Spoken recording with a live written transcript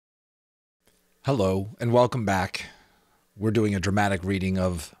Hello, and welcome back. We're doing a dramatic reading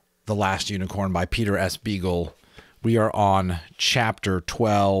of The Last Unicorn by Peter S Beagle. We are on Chapter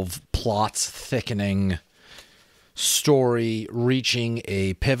 12, Plots Thickening, Story Reaching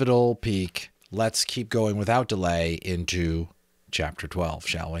a Pivotal Peak. Let's keep going without delay into Chapter 12,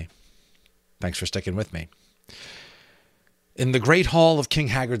 shall we? Thanks for sticking with me. In the great hall of King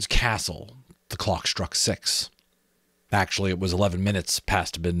Haggard's castle, the clock struck 6. Actually, it was 11 minutes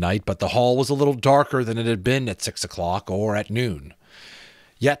past midnight, but the hall was a little darker than it had been at 6 o'clock or at noon.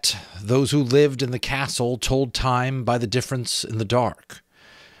 Yet, those who lived in the castle told time by the difference in the dark.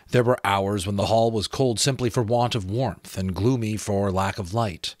 There were hours when the hall was cold simply for want of warmth and gloomy for lack of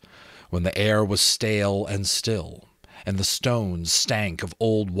light, when the air was stale and still, and the stones stank of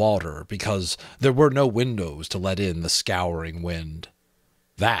old water because there were no windows to let in the scouring wind.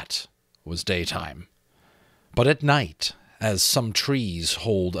 That was daytime. But at night, as some trees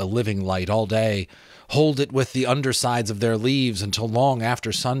hold a living light all day, hold it with the undersides of their leaves until long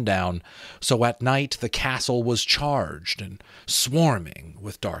after sundown, so at night the castle was charged and swarming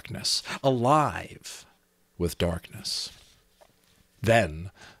with darkness, alive with darkness. Then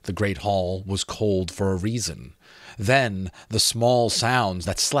the great hall was cold for a reason. Then the small sounds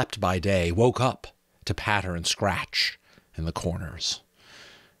that slept by day woke up to patter and scratch in the corners.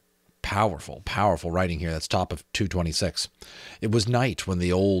 Powerful, powerful writing here. That's top of 226. It was night when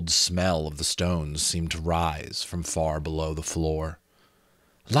the old smell of the stones seemed to rise from far below the floor.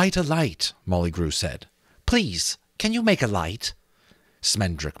 "Light a light," Molly Grew said. "Please, can you make a light?"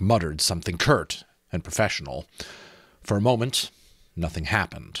 Smendrick muttered something curt and professional. For a moment, nothing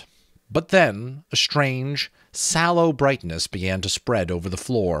happened. But then a strange, sallow brightness began to spread over the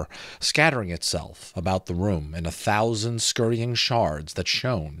floor, scattering itself about the room in 1,000 scurrying shards that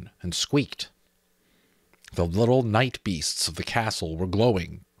shone and squeaked. The little night beasts of the castle were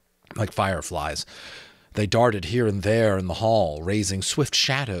glowing like fireflies. They darted here and there in the hall, raising swift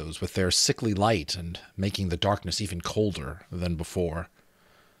shadows with their sickly light and making the darkness even colder than before.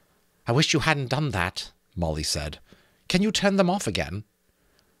 "I wish you hadn't done that," Molly said. "Can you turn them off again?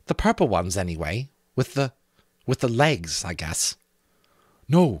 The purple ones, anyway, with the legs, I guess."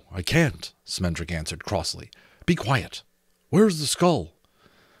 "No, I can't," Smendrick answered crossly. "Be quiet. Where's the skull?"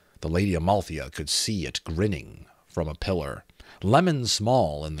 The Lady Amalthea could see it grinning from a pillar, lemon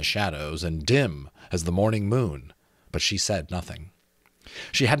small in the shadows and dim as the morning moon, but she said nothing.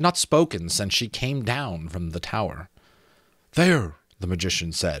 She had not spoken since she came down from the tower. "There," the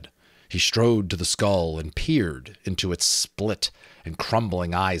magician said. He strode to the skull and peered into its split and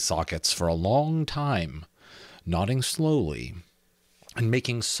crumbling eye sockets for a long time, nodding slowly and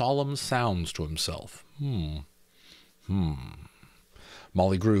making solemn sounds to himself.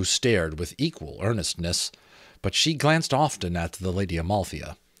 Molly Grew stared with equal earnestness, but she glanced often at the Lady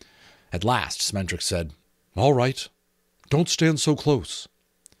Amalthea. At last Smendrick said, "All right. Don't stand so close."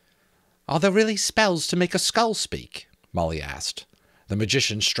 "Are there really spells to make a skull speak?" Molly asked. The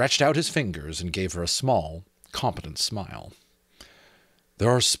magician stretched out his fingers and gave her a small, competent smile. "There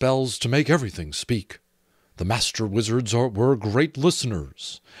are spells to make everything speak. The master wizards were great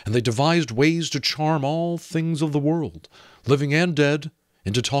listeners, and they devised ways to charm all things of the world, living and dead,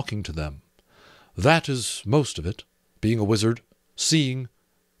 into talking to them. That is most of it, being a wizard, seeing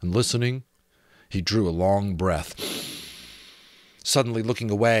and listening." He drew a long breath, suddenly looking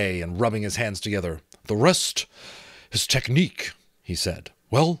away and rubbing his hands together. "The rest is technique," he said.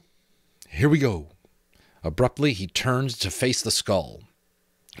 "Well, here we go." Abruptly he turned to face the skull,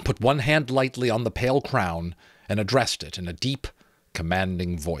 put one hand lightly on the pale crown, and addressed it in a deep,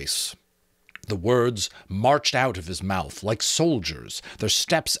 commanding voice. The words marched out of his mouth like soldiers, their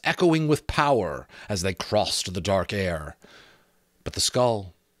steps echoing with power as they crossed the dark air. But the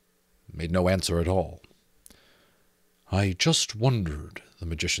skull made no answer at all. "I just wondered," the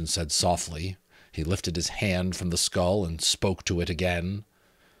magician said softly. He lifted his hand from the skull and spoke to it again.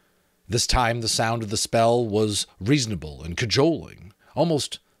 This time the sound of the spell was reasonable and cajoling,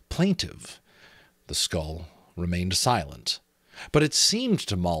 almost plaintive. The skull remained silent, but it seemed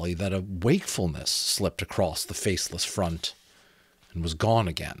to Molly that a wakefulness slipped across the faceless front and was gone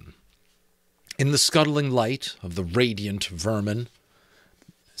again. In the scuttling light of the radiant vermin,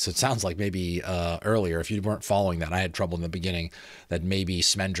 so it sounds like maybe earlier, if you weren't following that, I had trouble in the beginning, that maybe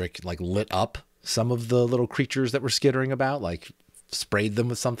Smendrick lit up some of the little creatures that were skittering about, sprayed them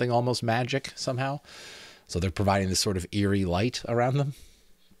with something almost magic somehow. So they're providing this sort of eerie light around them.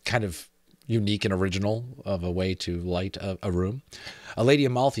 Kind of unique and original of a way to light a room. A Lady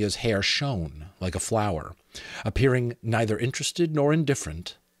Amalthea's hair shone like a flower, appearing neither interested nor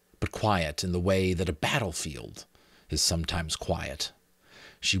indifferent, but quiet in the way that a battlefield is sometimes quiet.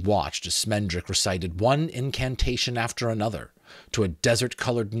 She watched as Smendrick recited one incantation after another to a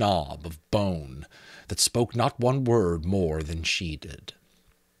desert-colored knob of bone that spoke not one word more than she did.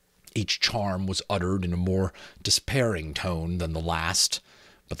 Each charm was uttered in a more despairing tone than the last,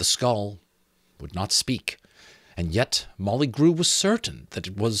 but the skull would not speak, and yet Molly Grew was certain that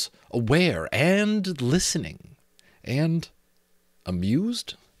it was aware and listening, and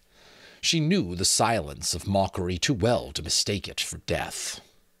amused. She knew the silence of mockery too well to mistake it for death.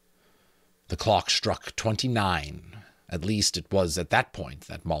 The clock struck 29. At least it was at that point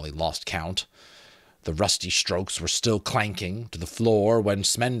that Molly lost count. The rusty strokes were still clanking to the floor when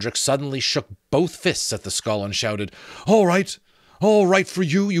Smendrick suddenly shook both fists at the skull and shouted, all right for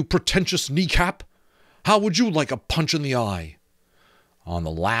you, you pretentious kneecap. How would you like a punch in the eye?" On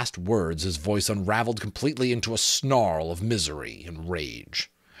the last words, his voice unraveled completely into a snarl of misery and rage.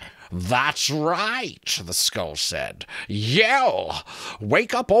 "That's right," the skull said. "Yell!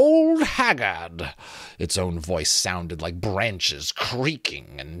 Wake up old Haggard!" Its own voice sounded like branches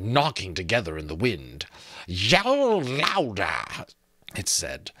creaking and knocking together in the wind. "Yell louder!" it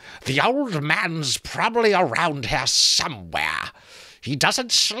said. "The old man's probably around here somewhere. He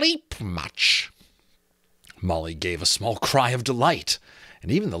doesn't sleep much." Molly gave a small cry of delight,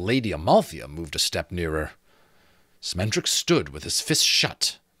 and even the Lady Amalthea moved a step nearer. Smendrick stood with his fist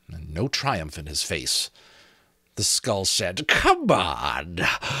shut, and no triumph in his face. The skull said, "Come on,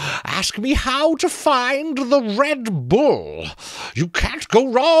 ask me how to find the Red Bull. You can't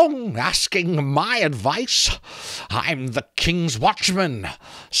go wrong asking my advice. I'm the king's watchman,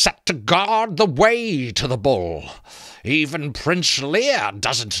 set to guard the way to the bull. Even Prince Lear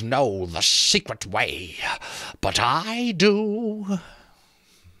doesn't know the secret way, but I do."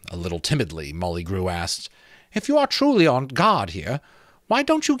 A little timidly, Molly Grew asked, "If you are truly on guard here, why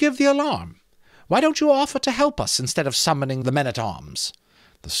don't you give the alarm? Why don't you offer to help us instead of summoning the men-at-arms?"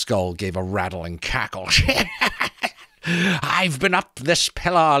 The skull gave a rattling cackle. "I've been up this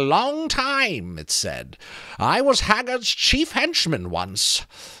pillar a long time," it said. "I was Haggard's chief henchman once,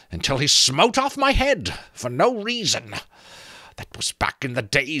 until he smote off my head for no reason. That was back in the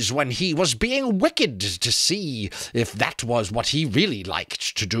days when he was being wicked to see if that was what he really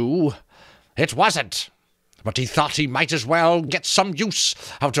liked to do. It wasn't, but he thought he might as well get some use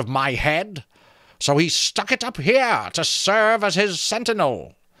out of my head. So he stuck it up here to serve as his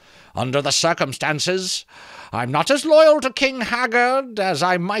sentinel. Under the circumstances, I'm not as loyal to King Haggard as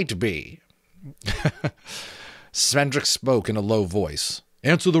I might be." Smendrick spoke in a low voice.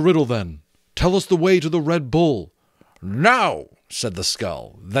 "Answer the riddle, then. Tell us the way to the Red Bull." "No," said the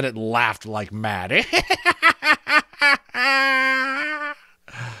skull. Then it laughed like mad.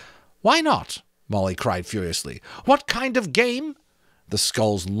 "Why not?" Molly cried furiously. "What kind of game?" The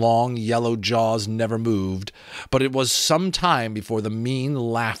skull's long yellow jaws never moved, but it was some time before the mean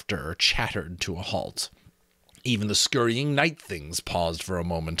laughter chattered to a halt. Even the scurrying night things paused for a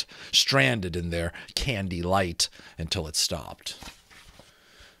moment, stranded in their candy light, until it stopped.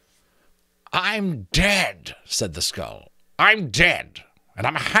 "I'm dead," said the skull. "I'm dead, and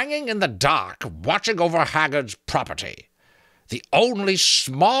I'm hanging in the dark, watching over Haggard's property. The only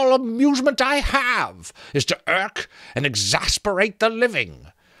small amusement I have is to irk and exasperate the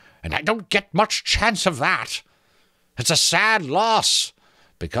living, and I don't get much chance of that. It's a sad loss,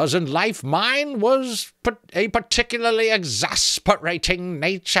 because in life mine was a particularly exasperating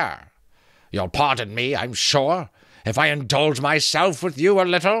nature. You'll pardon me, I'm sure, if I indulge myself with you a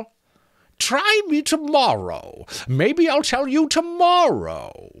little. Try me tomorrow. Maybe I'll tell you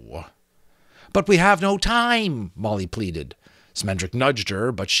tomorrow." "But we have no time," Molly pleaded. Smendrick nudged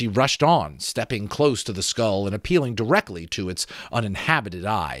her, but she rushed on, stepping close to the skull and appealing directly to its uninhabited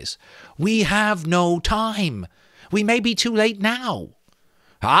eyes. "We have no time. We may be too late now."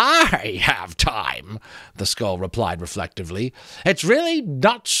 "I have time," the skull replied reflectively. "It's really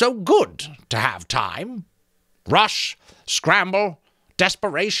not so good to have time. Rush, scramble,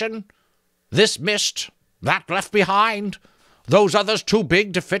 desperation, this missed, that left behind, those others too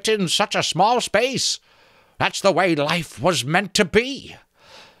big to fit in such a small space. That's the way life was meant to be.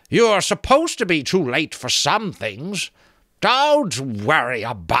 You're supposed to be too late for some things. Don't worry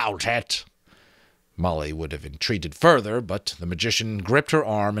about it." Molly would have entreated further, but the magician gripped her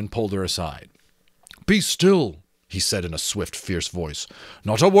arm and pulled her aside. "Be still," he said in a swift, fierce voice.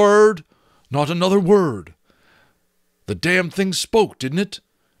 "Not a word, not another word. The damn thing spoke, didn't it?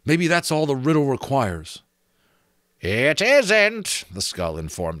 Maybe that's all the riddle requires." "It isn't," the skull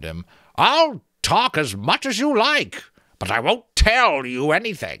informed him. "I'll talk as much as you like, but I won't tell you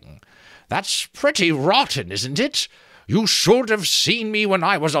anything. That's pretty rotten, isn't it? You should have seen me when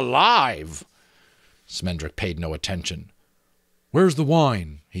I was alive." Smendrick paid no attention. "Where's the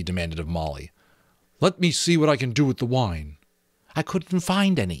wine?" he demanded of Molly. "Let me see what I can do with the wine." "I couldn't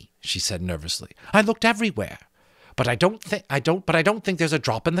find any," she said nervously. "I looked everywhere, but I don't think there's a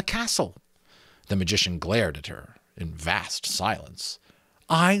drop in the castle." The magician glared at her in vast silence.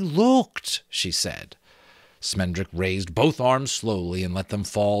 "I looked," she said. Smendrick raised both arms slowly and let them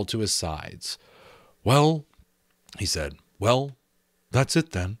fall to his sides. "Well," he said, "well, that's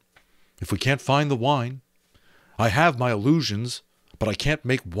it then. If we can't find the wine. I have my illusions, but I can't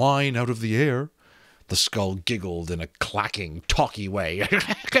make wine out of the air." The skull giggled in a clacking, talky way.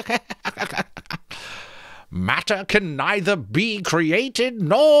 "Matter can neither be created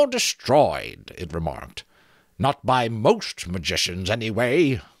nor destroyed," it remarked. "Not by most magicians,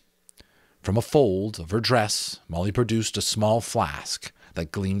 anyway." From a fold of her dress, Molly produced a small flask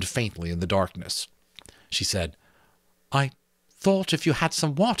that gleamed faintly in the darkness. She said, "I thought if you had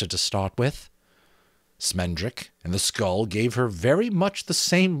some water to start with." Smendrick and the skull gave her very much the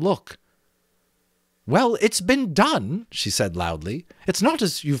same look. "Well, it's been done," she said loudly. "It's not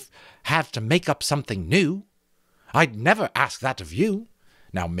as you've had to make up something new. I'd never ask that of you."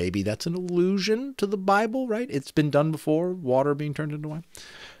 Now, maybe that's an allusion to the Bible, right? It's been done before, water being turned into wine.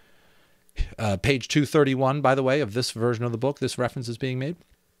 Page 231, by the way, of this version of the book, this reference is being made,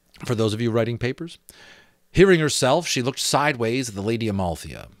 for those of you writing papers. Hearing herself, she looked sideways at the Lady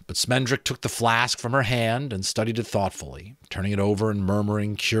Amalthea, but Smendrick took the flask from her hand and studied it thoughtfully, turning it over and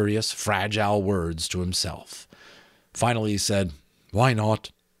murmuring curious, fragile words to himself. Finally he said, "Why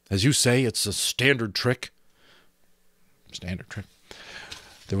not? As you say, it's a standard trick." Standard trick.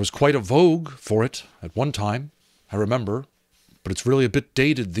 "There was quite a vogue for it at one time, I remember, but it's really a bit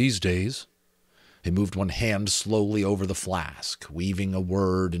dated these days." He moved one hand slowly over the flask, weaving a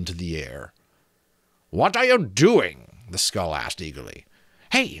word into the air. "What are you doing?" the skull asked eagerly.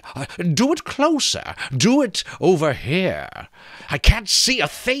 "Hey, do it closer. Do it over here. I can't see a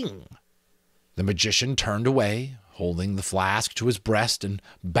thing." The magician turned away, holding the flask to his breast and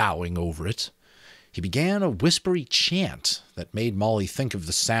bowing over it. He began a whispery chant that made Molly think of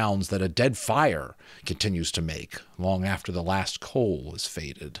the sounds that a dead fire continues to make long after the last coal is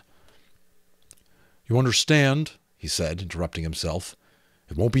faded. "You understand," he said, interrupting himself.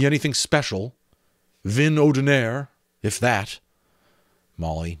 "It won't be anything special. Vin ordinaire, if that."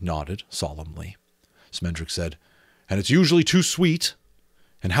 Molly nodded solemnly. Smendrick said, "And it's usually too sweet.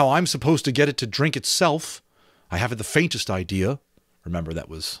 And how I'm supposed to get it to drink itself, I haven't the faintest idea." Remember, that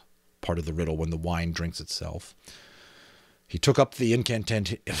was part of the riddle, when the wine drinks itself. He took up the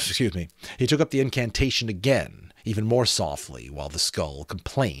incantation again, even more softly, while the skull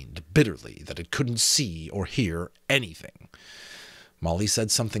complained bitterly that it couldn't see or hear anything. Molly said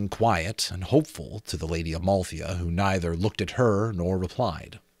something quiet and hopeful to the Lady Amalthea, who neither looked at her nor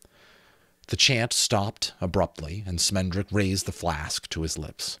replied. The chant stopped abruptly, and Smendrick raised the flask to his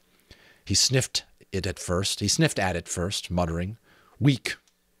lips. He sniffed at it first, muttering, "Weak,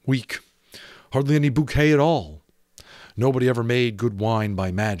 weak. Hardly any bouquet at all. Nobody ever made good wine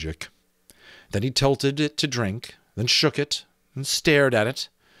by magic." Then he tilted it to drink, then shook it, and stared at it,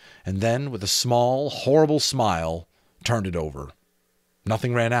 and then, with a small, horrible smile, turned it over.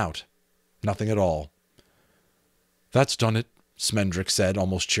 Nothing ran out. Nothing at all. "That's done it," Smendrick said,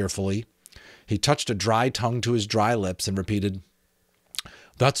 almost cheerfully. He touched a dry tongue to his dry lips and repeated,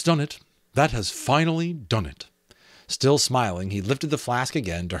 "That's done it. That has finally done it." Still smiling, he lifted the flask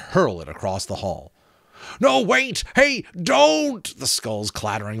again to hurl it across the hall. "No, wait! Hey, don't!" the skull's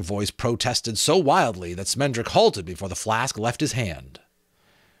clattering voice protested so wildly that Smendrick halted before the flask left his hand.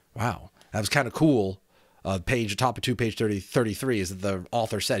 Wow, that was kind of cool. Top of page 33 is that the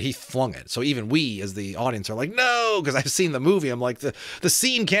author said he flung it. So even we, as the audience, are like, no, because I've seen the movie. I'm like, the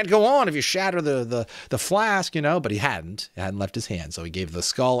scene can't go on if you shatter the flask, you know. But he hadn't left his hand. So he gave the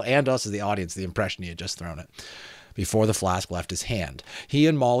skull and us as the audience the impression he had just thrown it. Before the flask left his hand, he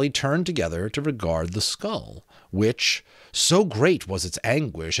and Molly turned together to regard the skull, which, so great was its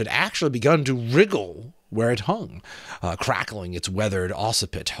anguish, had actually begun to wriggle where it hung, crackling its weathered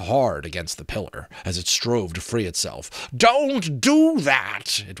occiput hard against the pillar as it strove to free itself. "Don't do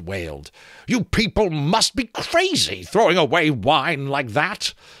that!" it wailed. "You people must be crazy, throwing away wine like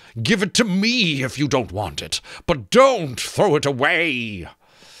that. Give it to me if you don't want it, but don't throw it away."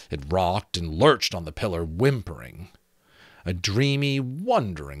 It rocked and lurched on the pillar, whimpering. A dreamy,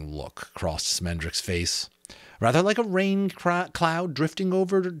 wondering look crossed Smendrick's face, rather like a rain cloud drifting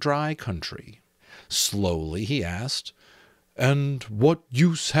over dry country. Slowly he asked, "And what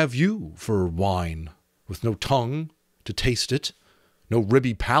use have you for wine, with no tongue to taste it, no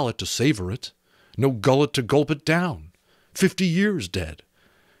ribby palate to savor it, no gullet to gulp it down, 50 years dead?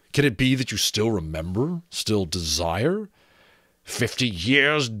 Can it be that you still remember, still desire? 50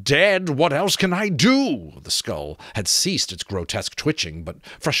 years dead, what else can I do? The skull had ceased its grotesque twitching, but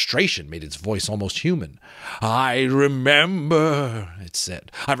frustration made its voice almost human. I remember, it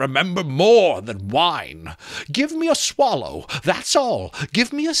said. I remember more than wine. Give me a swallow, that's all.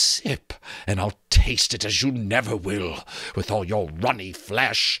 Give me a sip, and I'll taste it as you never will, with all your runny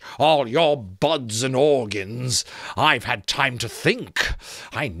flesh, all your buds and organs. I've had time to think.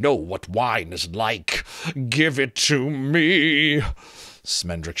 I know what wine is like. Give it to me.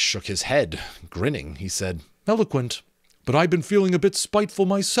 Smendrick shook his head. Grinning, he said, Eloquent, but I've been feeling a bit spiteful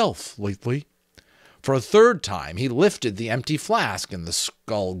myself lately. For a third time he lifted the empty flask, and the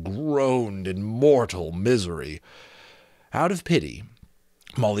skull groaned in mortal misery. Out of pity,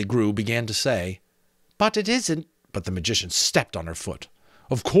 Molly Grew began to say, But it isn't. But the magician stepped on her foot.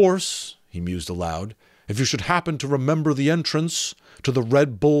 Of course, he mused aloud, if you should happen to remember the entrance to the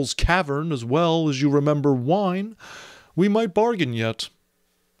Red Bull's cavern as well as you remember wine, we might bargain yet.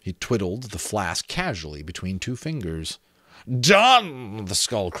 He twiddled the flask casually between two fingers. Done! The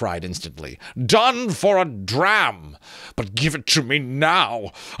skull cried instantly. Done for a dram! But give it to me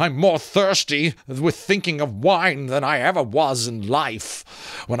now. I'm more thirsty with thinking of wine than I ever was in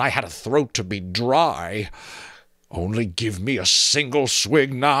life, when I had a throat to be dry. Only give me a single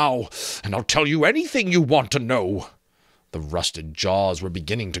swig now, and I'll tell you anything you want to know. The rusted jaws were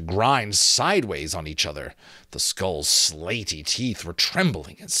beginning to grind sideways on each other. The skull's slaty teeth were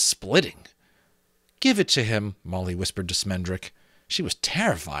trembling and splitting. Give it to him, Molly whispered to Smendrick. She was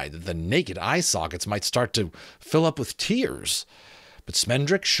terrified that the naked eye sockets might start to fill up with tears. But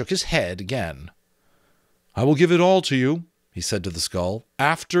Smendrick shook his head again. I will give it all to you, he said to the skull,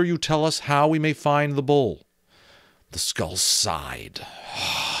 after you tell us how we may find the bowl. The skull sighed,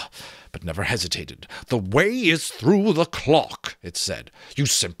 but never hesitated. The way is through the clock, it said. You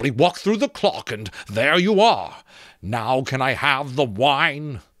simply walk through the clock, and there you are. Now can I have the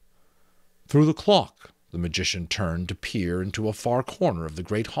wine? Through the clock, the magician turned to peer into a far corner of the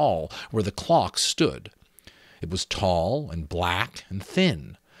great hall where the clock stood. It was tall and black and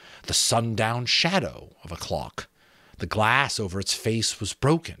thin, the sundown shadow of a clock. The glass over its face was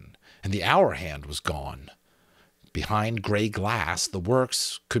broken, and the hour hand was gone. Behind gray glass, the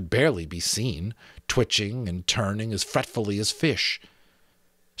works could barely be seen, twitching and turning as fretfully as fish.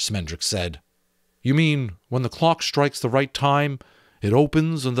 Smendrick said, You mean when the clock strikes the right time, it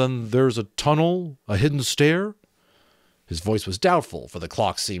opens and then there's a tunnel, a hidden stair? His voice was doubtful, for the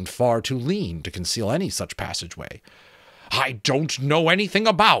clock seemed far too lean to conceal any such passageway. I don't know anything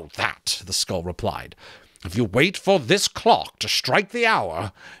about that, the skull replied. If you wait for this clock to strike the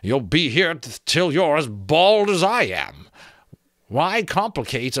hour, you'll be here till you're as bald as I am. Why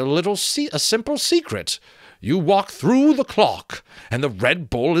complicate a simple secret? You walk through the clock, and the Red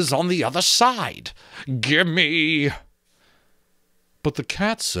Bull is on the other side. Gimme! But the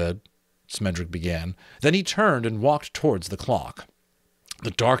cat said, Smendrick began. Then he turned and walked towards the clock.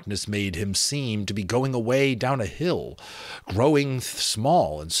 The darkness made him seem to be going away down a hill, growing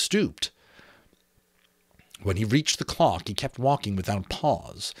small and stooped. When he reached the clock, he kept walking without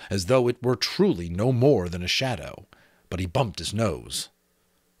pause, as though it were truly no more than a shadow. But he bumped his nose.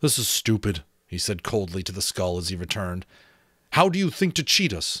 This is stupid, he said coldly to the skull as he returned. How do you think to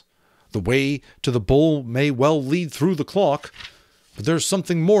cheat us? The way to the bowl may well lead through the clock, but there's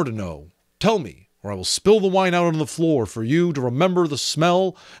something more to know. Tell me, or I will spill the wine out on the floor for you to remember the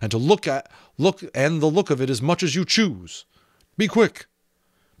smell and to look the look of it as much as you choose. Be quick.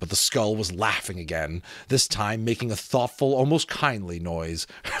 But the skull was laughing again, this time making a thoughtful, almost kindly noise.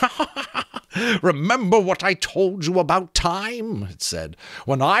 Remember what I told you about time, it said.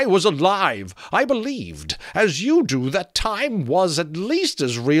 When I was alive, I believed, as you do, that time was at least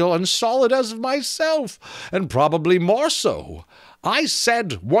as real and solid as myself, and probably more so. I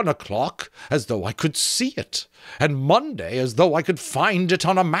said 1 o'clock, as though I could see it, and Monday as though I could find it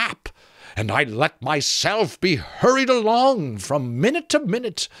on a map. And I let myself be hurried along from minute to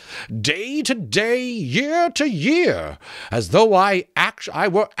minute, day to day, year to year, as though I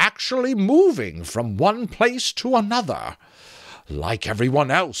were actually moving from one place to another. Like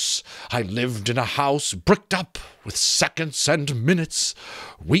everyone else, I lived in a house bricked up with seconds and minutes,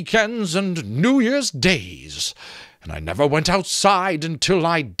 weekends and New Year's days, and I never went outside until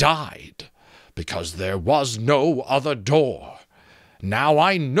I died, because there was no other door. Now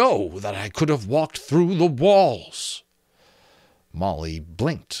I know that I could have walked through the walls. Molly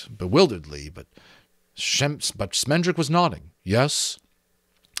blinked bewilderedly, but Smendrick was nodding. Yes,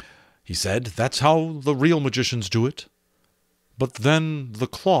 he said, that's how the real magicians do it. But then the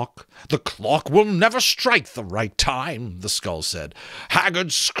clock... The clock will never strike the right time, the skull said.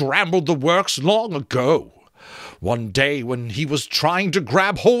 Haggard scrambled the works long ago. one day when he was trying to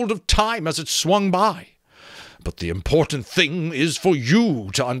grab hold of time as it swung by. But the important thing is for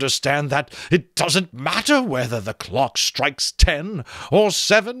you to understand that it doesn't matter whether the clock strikes 10 or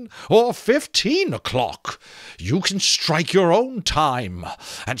 7 or 15 o'clock. You can strike your own time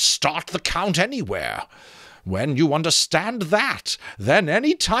and start the count anywhere. When you understand that, then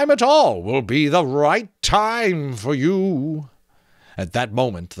any time at all will be the right time for you." At that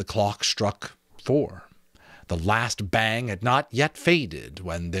moment, the clock struck 4. The last bang had not yet faded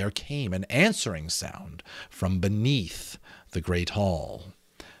when there came an answering sound from beneath the great hall.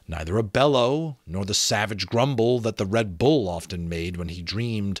 Neither a bellow nor the savage grumble that the Red Bull often made when he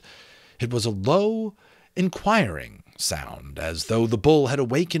dreamed. It was a low, inquiring sound, as though the bull had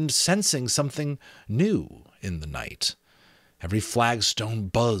awakened sensing something new in the night. Every flagstone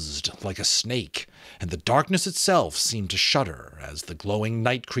buzzed like a snake, and the darkness itself seemed to shudder as the glowing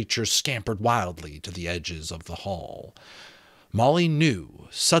night creatures scampered wildly to the edges of the hall. Molly knew,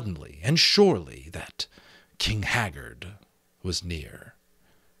 suddenly and surely, that King Haggard was near.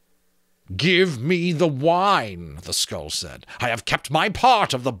 "Give me the wine," the skull said. "I have kept my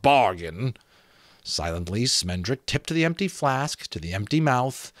part of the bargain." Silently, Smendrick tipped the empty flask to the empty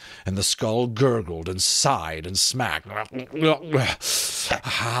mouth, and the skull gurgled and sighed and smacked.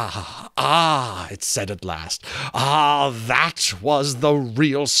 "Ah, it said at last. "Ah, that was the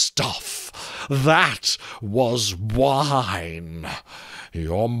real stuff. That was wine.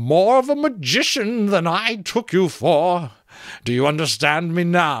 You're more of a magician than I took you for. Do you understand me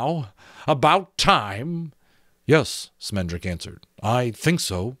now? About time?" "Yes," Smendrick answered. "I think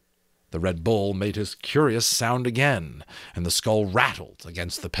so." The Red Bull made his curious sound again, and the skull rattled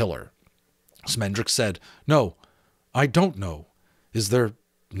against the pillar. Smendrick said, "No, I don't know. Is there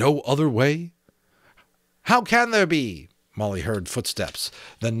no other way?" "How can there be?" Molly heard footsteps,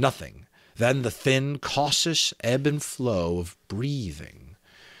 then nothing, then the thin, cautious ebb and flow of breathing.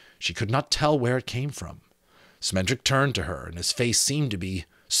 She could not tell where it came from. Smendrick turned to her, and his face seemed to be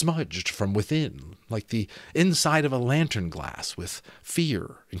smudged from within, like the inside of a lantern glass, with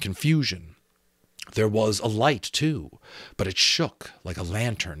fear and confusion. There was a light, too, but it shook like a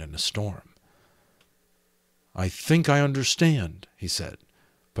lantern in a storm. "I think I understand," he said,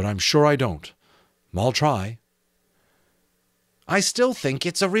 "but I'm sure I don't. I'll try." "I still think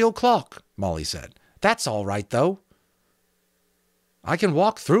it's a real clock," Molly said. "That's all right, though." "I can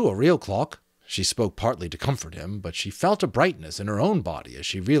walk through a real clock." She spoke partly to comfort him, but she felt a brightness in her own body as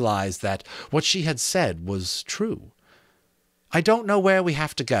she realized that what she had said was true. "I don't know where we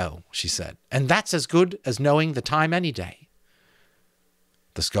have to go," she said, "and that's as good as knowing the time any day."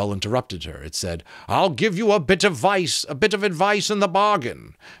 The skull interrupted her. It said, "I'll give you a bit of advice in the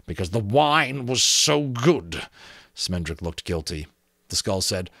bargain, because the wine was so good." Smendrick looked guilty. The skull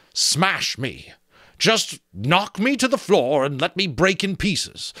said, "Smash me. Just knock me to the floor and let me break in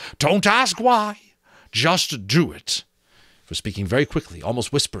pieces. Don't ask why. Just do it." He was speaking very quickly,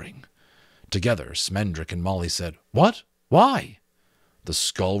 almost whispering. Together, Smendrick and Molly said, "What? Why?" The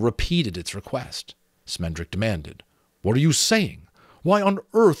skull repeated its request. Smendrick demanded, "What are you saying? Why on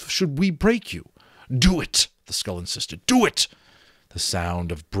earth should we break you?" "Do it," the skull insisted. "Do it." The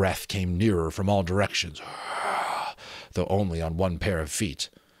sound of breath came nearer from all directions, though only on one pair of feet.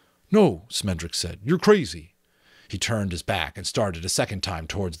 "No," Smendrick said. "You're crazy." He turned his back and started a second time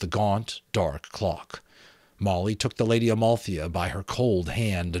towards the gaunt, dark clock. Molly took the Lady Amalthea by her cold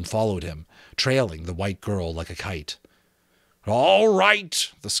hand and followed him, trailing the white girl like a kite. "All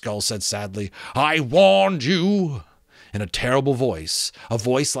right," the skull said sadly. "I warned you." In a terrible voice, a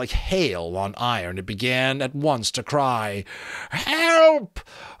voice like hail on iron, it began at once to cry, "Help!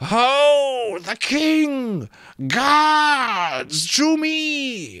 Ho! The king! Guards! To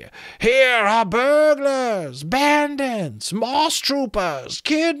me! Here are burglars, bandits, moss troopers,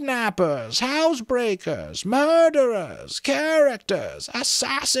 kidnappers, housebreakers, murderers, characters,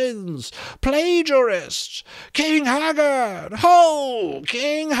 assassins, plagiarists! King Haggard! Ho!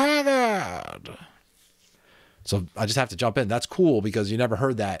 King Haggard!" So I just have to jump in. That's cool because you never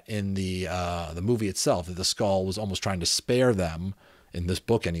heard that in the movie itself. That the skull was almost trying to spare them, in this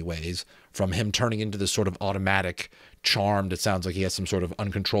book anyways, from him turning into this sort of automatic charmed. It sounds like he has some sort of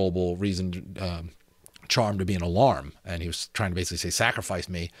uncontrollable reason, charm to be an alarm. And he was trying to basically say, sacrifice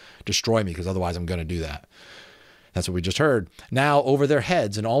me, destroy me, because otherwise I'm going to do that. That's what we just heard. Now, over their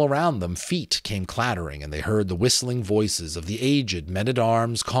heads and all around them, feet came clattering, and they heard the whistling voices of the aged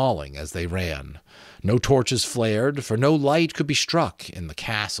men-at-arms calling as they ran. No torches flared, for no light could be struck in the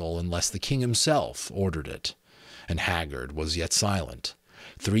castle unless the king himself ordered it. And Haggard was yet silent.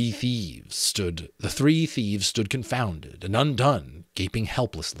 The 3 thieves stood confounded and undone, gaping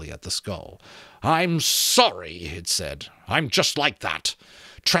helplessly at the skull. "I'm sorry," it said. "I'm just like that.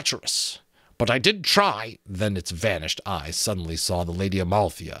 Treacherous. But I did try." Then its vanished eyes suddenly saw the Lady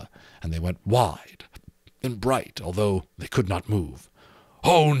Amalthea, and they went wide and bright, although they could not move.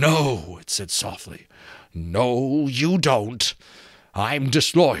 "Oh, no," it said softly. "No, you don't. I'm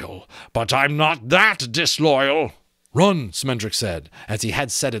disloyal, but I'm not that disloyal." "Run," Smendrick said, as he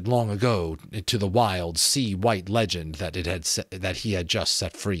had said it long ago to the wild sea-white legend that he had just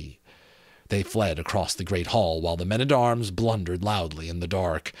set free. They fled across the great hall while the men-at-arms blundered loudly in the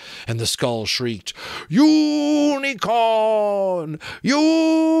dark, and the skull shrieked, "Unicorn!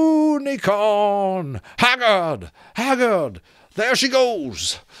 Unicorn! Haggard! Haggard! There she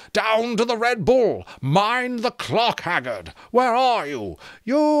goes! Down to the Red Bull! Mind the clock, Haggard! Where are you?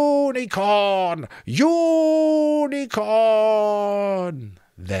 Unicorn! Unicorn!"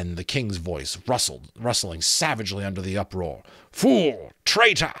 Then the king's voice rustling savagely under the uproar. "Fool!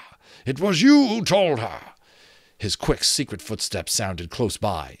 Traitor! It was you who told her." His quick, secret footsteps sounded close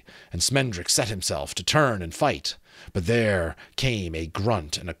by, and Smendrick set himself to turn and fight. But there came a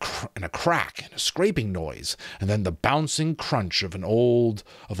grunt and a crack and a scraping noise, and then the bouncing crunch of old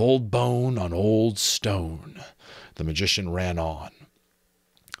bone on old stone. The magician ran on.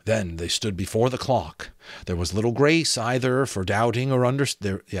 Then they stood before the clock. There was little grace either for doubting or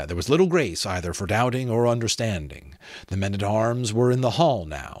understanding. The men-at-arms were in the hall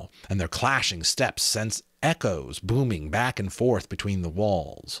now, and their clashing steps sent echoes booming back and forth between the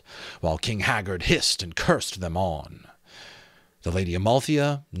walls, while King Haggard hissed and cursed them on. The Lady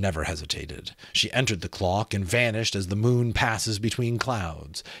Amalthea never hesitated. She entered the clock and vanished as the moon passes between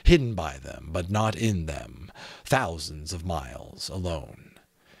clouds, hidden by them, but not in them, thousands of miles alone.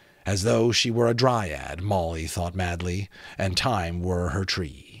 As though she were a dryad, Molly thought madly, and time were her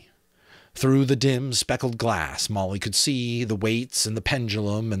tree. Through the dim, speckled glass, Molly could see the weights and the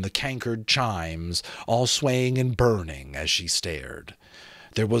pendulum and the cankered chimes, all swaying and burning as she stared.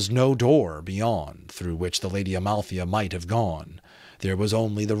 There was no door beyond through which the Lady Amalthea might have gone. There was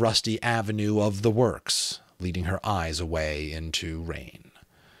only the rusty avenue of the works, leading her eyes away into rain.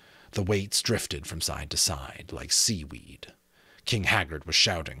 The weights drifted from side to side like seaweed. King Haggard was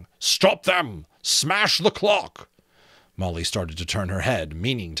shouting, "Stop them! Smash the clock!" Molly started to turn her head,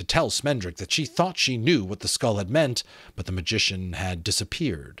 meaning to tell Smendrick that she thought she knew what the skull had meant, but the magician had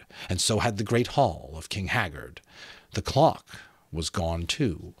disappeared, and so had the great hall of King Haggard. The clock was gone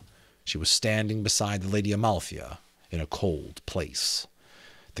too. She was standing beside the Lady Amalthea in a cold place.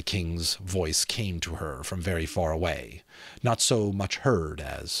 The king's voice came to her from very far away, not so much heard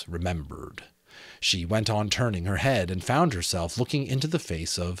as remembered. She went on turning her head and found herself looking into the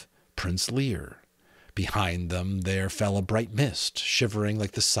face of Prince Lear. Behind them there fell a bright mist, shivering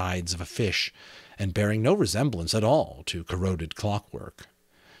like the sides of a fish, and bearing no resemblance at all to corroded clockwork.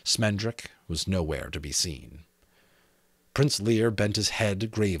 Smendrick was nowhere to be seen. Prince Lear bent his head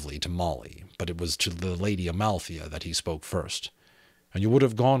gravely to Molly, but it was to the Lady Amalthea that he spoke first. "And you would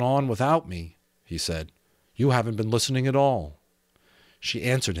have gone on without me," he said. "You haven't been listening at all." She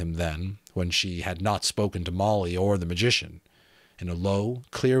answered him then, when she had not spoken to Molly or the magician. In a low,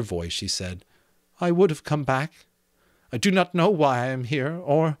 clear voice she said, "I would have come back. I do not know why I am here,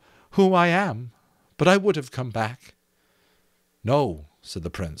 or who I am, but I would have come back." "No," said the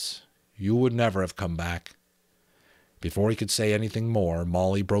prince, "you would never have come back." Before he could say anything more,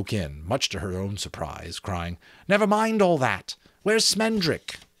 Molly broke in, much to her own surprise, crying, "Never mind all that. Where's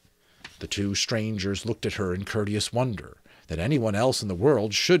Smendrick?" The two strangers looked at her in courteous wonder that anyone else in the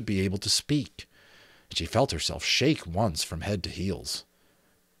world should be able to speak. She felt herself shake once from head to heels.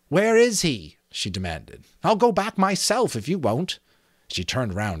 "Where is he?" she demanded. "I'll go back myself if you won't." She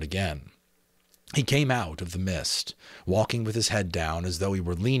turned round again. He came out of the mist, walking with his head down as though he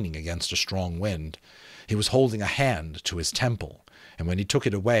were leaning against a strong wind. He was holding a hand to his temple, and when he took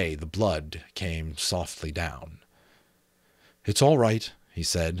it away, the blood came softly down. "It's all right," he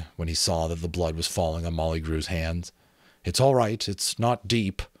said, when he saw that the blood was falling on Molly Grew's hands. "It's all right. It's not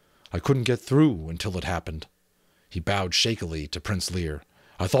deep. I couldn't get through until it happened." He bowed shakily to Prince Lear.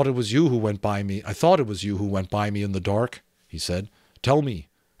 I thought it was you who went by me in the dark," he said. "Tell me,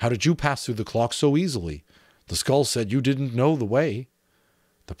 how did you pass through the clock so easily? The skull said you didn't know the way."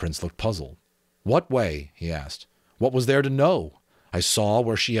 The prince looked puzzled. "What way?" he asked. "What was there to know? I saw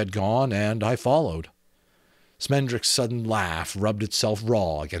where she had gone, and I followed." Smendrick's sudden laugh rubbed itself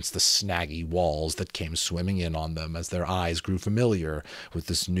raw against the snaggy walls that came swimming in on them as their eyes grew familiar with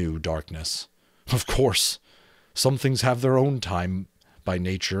this new darkness. "Of course, some things have their own time by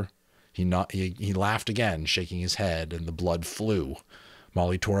nature." He laughed again, shaking his head, and the blood flew.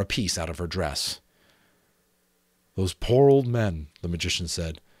 Molly tore a piece out of her dress. "Those poor old men," the magician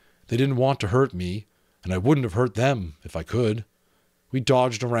said. "They didn't want to hurt me, and I wouldn't have hurt them if I could. We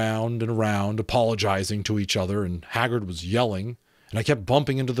dodged around and around, apologizing to each other, and Haggard was yelling, and I kept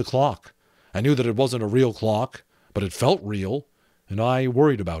bumping into the clock. I knew that it wasn't a real clock, but it felt real, and I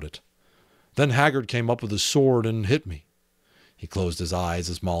worried about it. Then Haggard came up with his sword and hit me." He closed his eyes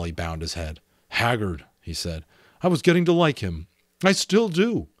as Molly bowed his head. "Haggard," he said. "I was getting to like him. I still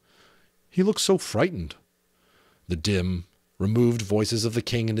do. He looks so frightened." The dim, removed voices of the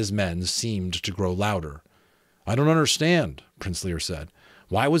king and his men seemed to grow louder. "I don't understand," Prince Lear said.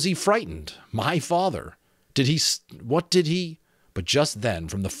 "Why was he frightened? My father. What did he? But just then,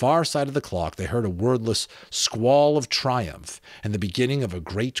 from the far side of the clock, they heard a wordless squall of triumph and the beginning of a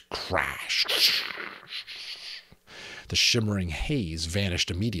great crash. The shimmering haze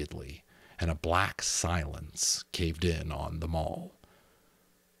vanished immediately, and a black silence caved in on them all.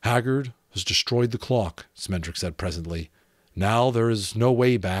 "Haggard has destroyed the clock," Smendrick said presently. "Now there is no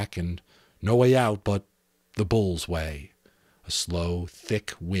way back and no way out but the bull's way." A slow,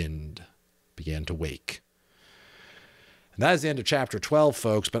 thick wind began to wake. And that is the end of chapter 12,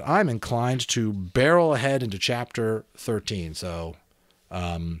 folks, but I'm inclined to barrel ahead into chapter 13. So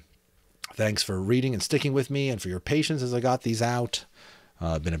thanks for reading and sticking with me and for your patience as I got these out.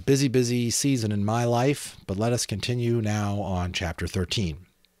 Been a busy, busy season in my life, but let us continue now on chapter 13.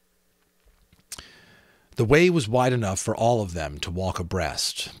 The way was wide enough for all of them to walk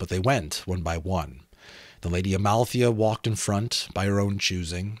abreast, but they went one by one. The Lady Amalthea walked in front by her own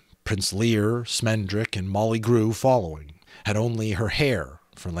choosing, Prince Lear, Smendrick, and Molly Grew following, had only her hair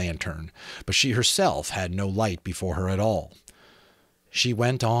for lantern, but she herself had no light before her at all. She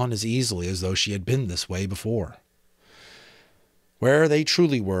went on as easily as though she had been this way before. Where they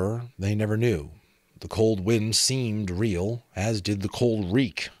truly were, they never knew. The cold wind seemed real, as did the cold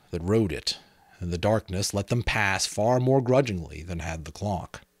reek that rode it, and the darkness let them pass far more grudgingly than had the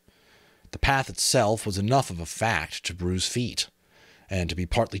clock. The path itself was enough of a fact to bruise feet, and to be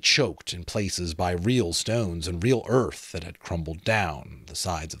partly choked in places by real stones and real earth that had crumbled down the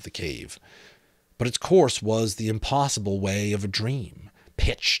sides of the cave. But its course was the impossible way of a dream,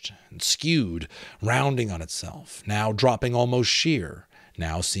 pitched and skewed, rounding on itself, now dropping almost sheer,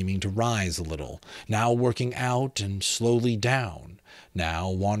 now seeming to rise a little, now working out and slowly down, now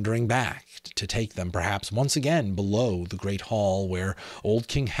wandering back to take them perhaps once again below the great hall where old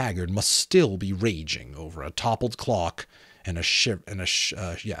King Haggard must still be raging over a toppled clock and a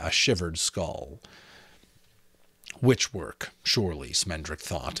shivered skull. Witch work, surely, Smendrick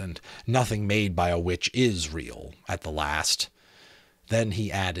thought, and nothing made by a witch is real at the last. Then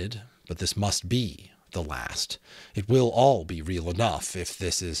he added, but this must be the last. It will all be real enough if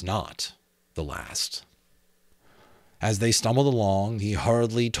this is not the last. As they stumbled along, he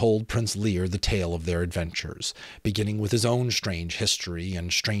hurriedly told Prince Lear the tale of their adventures, beginning with his own strange history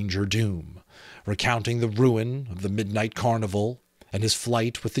and stranger doom, recounting the ruin of the midnight carnival and his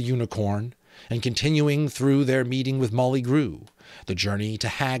flight with the unicorn, and continuing through their meeting with Molly Grew, the journey to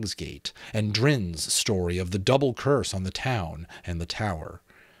Hagsgate, and Drin's story of the double curse on the town and the tower.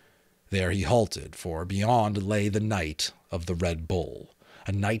 There he halted, for beyond lay the night of the Red Bull,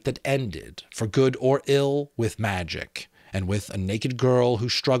 a night that ended, for good or ill, with magic, and with a naked girl who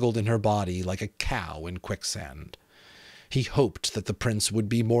struggled in her body like a cow in quicksand. He hoped that the prince would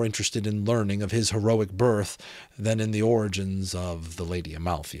be more interested in learning of his heroic birth than in the origins of the Lady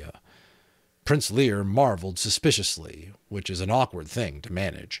Amalthea. Prince Lear marveled suspiciously, which is an awkward thing to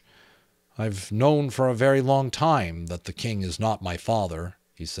manage. "I've known for a very long time that the king is not my father,"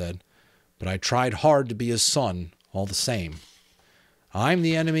 he said, "but I tried hard to be his son all the same. I'm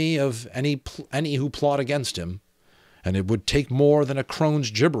the enemy of any who plot against him, and it would take more than a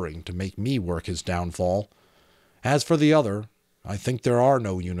crone's gibbering to make me work his downfall. As for the other, I think there are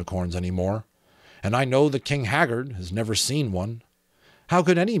no unicorns any more, and I know that King Haggard has never seen one. How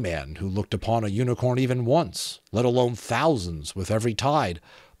could any man who looked upon a unicorn even once, let alone thousands with every tide,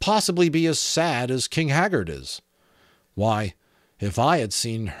 possibly be as sad as King Haggard is? Why, if I had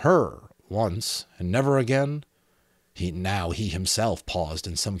seen her once and never again—" He himself paused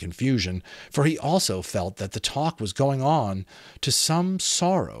in some confusion, for he also felt that the talk was going on to some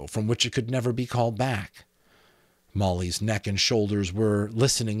sorrow from which it could never be called back. Molly's neck and shoulders were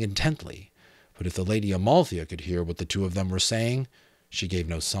listening intently, but if the Lady Amalthea could hear what the two of them were saying, she gave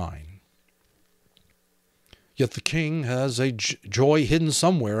no sign. "Yet the king has a joy hidden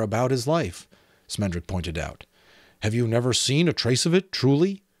somewhere about his life," Smendrick pointed out. "Have you never seen a trace of it,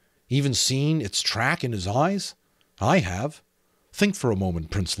 truly? Even seen its track in his eyes? I have. Think for a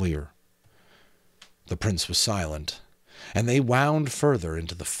moment, Prince Lear." The prince was silent. and they wound further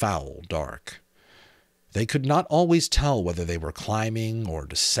into the foul dark. They could not always tell whether they were climbing or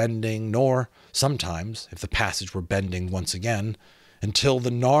descending, nor, sometimes, if the passage were bending once again, until the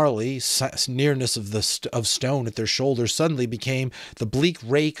gnarly nearness of stone at their shoulders suddenly became the bleak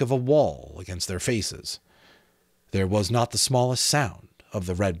rake of a wall against their faces. There was not the smallest sound of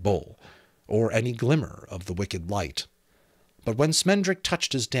the Red Bull, or any glimmer of the wicked light. But when Smendrick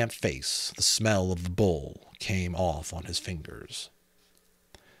touched his damp face, the smell of the bull came off on his fingers.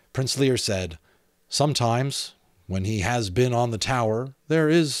 Prince Lear said, "Sometimes, when he has been on the tower, there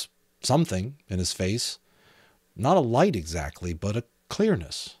is something in his face. Not a light exactly, but a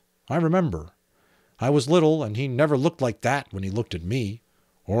clearness. I remember. I was little, and he never looked like that when he looked at me,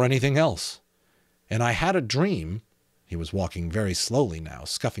 or anything else. And I had a dream." He was walking very slowly now,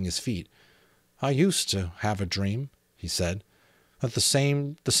 scuffing his feet. "I used to have a dream," he said, "that the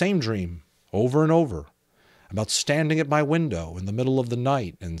same dream, over and over, about standing at my window in the middle of the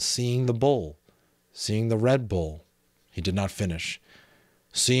night and seeing the bull, seeing the Red Bull." He did not finish.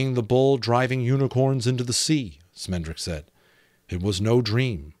 "Seeing the bull driving unicorns into the sea," Smendrick said. "It was no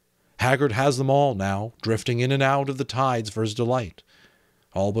dream. Haggard has them all now, drifting in and out of the tides for his delight.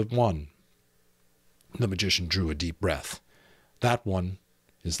 All but one." The magician drew a deep breath. "That one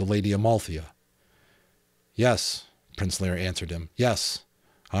is the Lady Amalthea." "Yes," Prince Lear answered him. "Yes,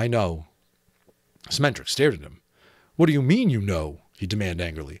 I know." Smendrick stared at him. "What do you mean you know?" he demanded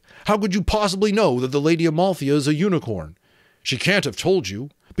angrily. "How could you possibly know that the Lady Amalthea is a unicorn? She can't have told you,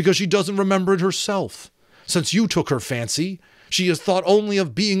 because she doesn't remember it herself. Since you took her fancy, she has thought only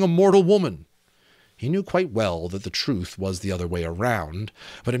of being a mortal woman." He knew quite well that the truth was the other way around,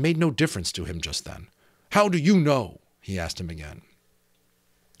 but it made no difference to him just then. "How do you know?" he asked him again.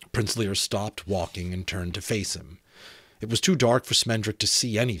 Prince Lear stopped walking and turned to face him. It was too dark for Smendrick to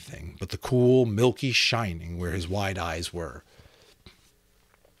see anything but the cool, milky shining where his wide eyes were.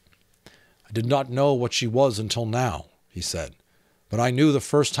 "I did not know what she was until now," he said, "but I knew the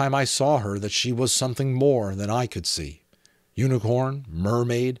first time I saw her that she was something more than I could see. Unicorn,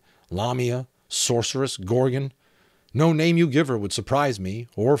 mermaid, lamia, sorceress, gorgon. No name you give her would surprise me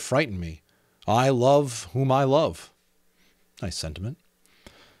or frighten me. I love whom I love." Nice sentiment.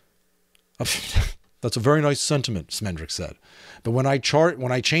 "That's a very nice sentiment," Smendrick said. "But when I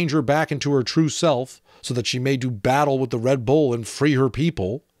change her back into her true self, so that she may do battle with the Red Bull and free her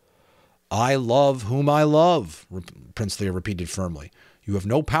people—" "I love whom I love," Prince Lear repeated firmly. "You have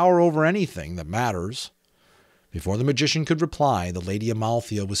no power over anything that matters." Before the magician could reply, the Lady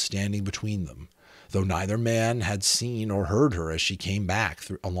Amalthea was standing between them, though neither man had seen or heard her as she came back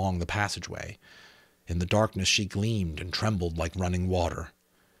along the passageway. In the darkness she gleamed and trembled like running water.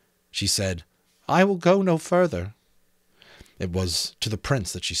 She said, "I will go no further." It was to the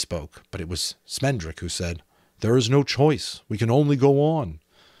prince that she spoke, but it was Smendrick who said, "There is no choice. We can only go on."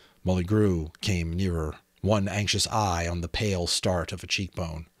 Molygru came nearer, one anxious eye on the pale start of a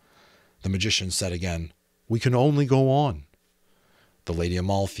cheekbone. The magician said again, "We can only go on." The Lady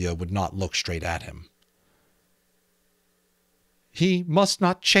Amalthea would not look straight at him. "He must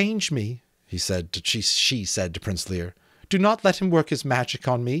not change me," she said to Prince Lear. "Do not let him work his magic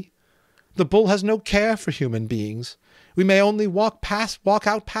on me. The bull has no care for human beings. We may only walk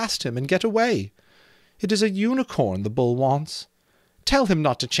out past him and get away. It is a unicorn the bull wants. Tell him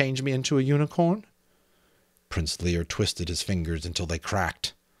not to change me into a unicorn." Prince Lear twisted his fingers until they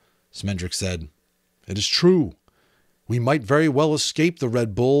cracked. Smendrick said, "It is true. We might very well escape the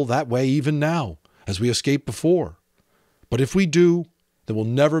Red Bull that way even now, as we escaped before. But if we do, there will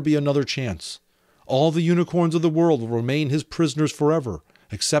never be another chance. All the unicorns of the world will remain his prisoners forever,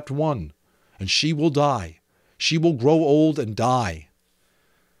 except one, and she will die. She will grow old and die."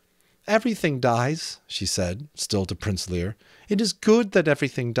 "Everything dies," she said, still to Prince Lear. "It is good that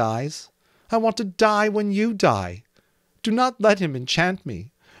everything dies. I want to die when you die. Do not let him enchant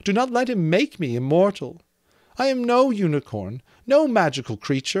me. Do not let him make me immortal. I am no unicorn, no magical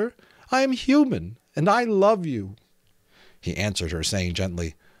creature. I am human, and I love you." He answered her, saying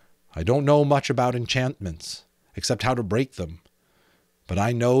gently, "I don't know much about enchantments, except how to break them. But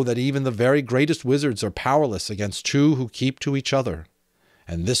I know that even the very greatest wizards are powerless against two who keep to each other.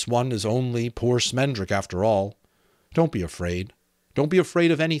 And this one is only poor Smendrick after all. Don't be afraid. Don't be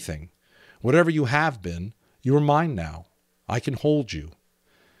afraid of anything. Whatever you have been, you are mine now. I can hold you."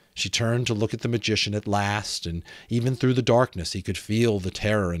 She turned to look at the magician at last, and even through the darkness he could feel the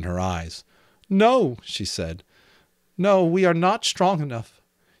terror in her eyes. "No," she said. "No, we are not strong enough.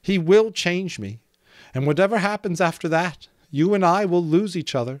 He will change me. And whatever happens after that, you and I will lose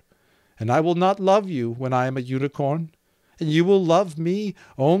each other. And I will not love you when I am a unicorn. And you will love me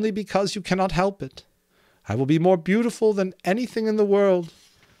only because you cannot help it. I will be more beautiful than anything in the world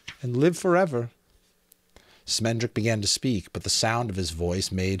and live forever. Smendrick began to speak, but the sound of his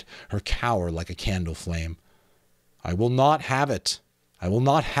voice made her cower like a candle flame. I will not have it. I will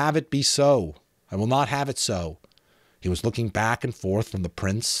not have it be so. I will not have it so. He was looking back and forth from the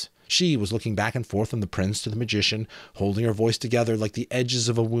prince. She was looking back and forth from the prince to the magician, holding her voice together like the edges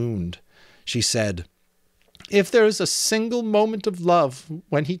of a wound. She said, If there is a single moment of love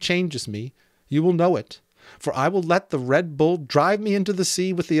when he changes me, you will know it, for I will let the Red Bull drive me into the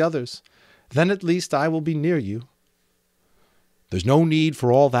sea with the others. Then at least I will be near you. There's no need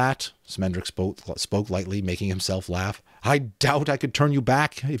for all that, Smendrick spoke lightly, making himself laugh. I doubt I could turn you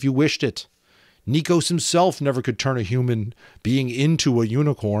back if you wished it. Nikos himself never could turn a human being into a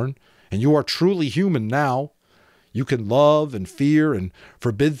unicorn, and you are truly human now. You can love and fear and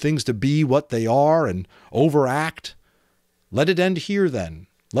forbid things to be what they are and overact. Let it end here, then.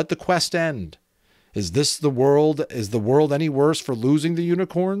 Let the quest end. Is the world any worse for losing the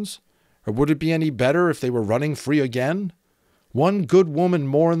unicorns? Or would it be any better if they were running free again? One good woman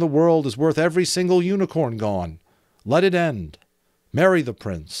more in the world is worth every single unicorn gone. Let it end. Marry the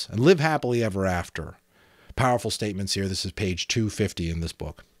prince and live happily ever after. Powerful statements here. This is page 250 in this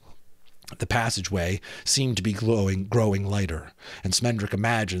book. The passageway seemed to be growing lighter, and Smendrick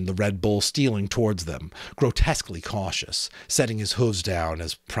imagined the Red Bull stealing towards them, grotesquely cautious, setting his hooves down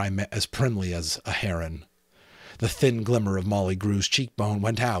as primly as a heron. The thin glimmer of Molly Grew's cheekbone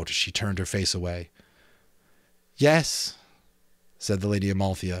went out as she turned her face away. Yes, said the Lady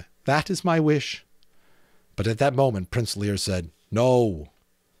Amalthea, that is my wish. But at that moment Prince Lear said, No.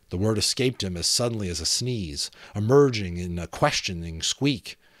 The word escaped him as suddenly as a sneeze, emerging in a questioning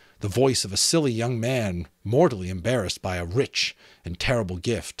squeak, the voice of a silly young man, mortally embarrassed by a rich and terrible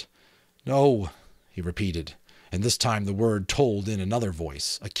gift. No, he repeated, and this time the word told in another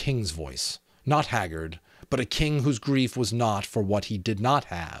voice, a king's voice, not haggard, but a king whose grief was not for what he did not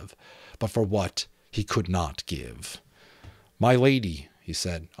have, but for what he could not give. My lady, he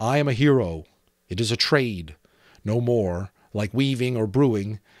said, I am a hero. It is a trade, no more, like weaving or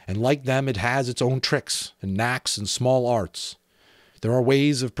brewing, and like them it has its own tricks and knacks and small arts. There are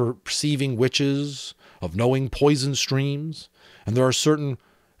ways of perceiving witches, of knowing poison streams, and there are certain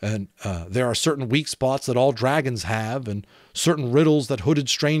weak spots that all dragons have, and certain riddles that hooded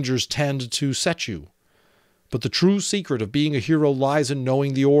strangers tend to set you. But the true secret of being a hero lies in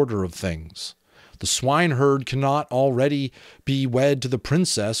knowing the order of things. The swineherd cannot already be wed to the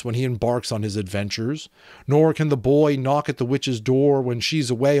princess when he embarks on his adventures, nor can the boy knock at the witch's door when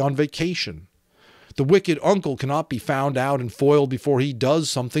she's away on vacation. The wicked uncle cannot be found out and foiled before he does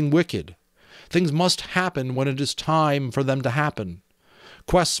something wicked. Things must happen when it is time for them to happen.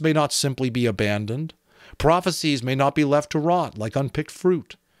 Quests may not simply be abandoned. Prophecies may not be left to rot like unpicked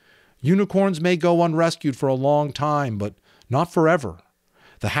fruit. Unicorns may go unrescued for a long time, but not forever.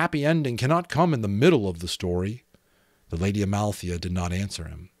 The happy ending cannot come in the middle of the story. The Lady Amalthea did not answer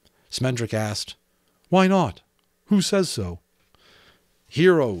him. Smendrick asked, Why not? Who says so?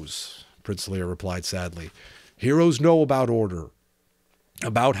 Heroes, Prince Lear replied sadly. Heroes know about order,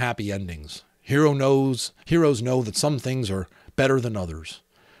 about happy endings. Heroes know that some things are better than others.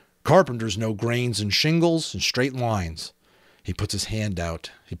 Carpenters know grains and shingles and straight lines. He put his hands out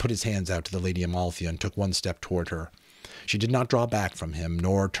to the Lady Amalthea and took one step toward her. She did not draw back from him,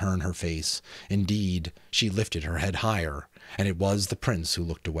 nor turn her face. Indeed, she lifted her head higher, and it was the prince who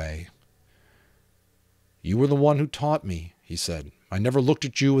looked away. You were the one who taught me, he said. I never looked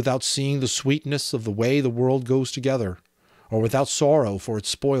at you without seeing the sweetness of the way the world goes together, or without sorrow for its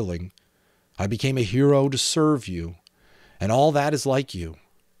spoiling. I became a hero to serve you, and all that is like you.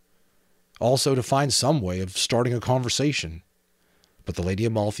 Also to find some way of starting a conversation. But the Lady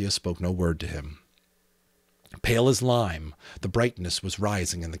Amalthea spoke no word to him. Pale as lime, the brightness was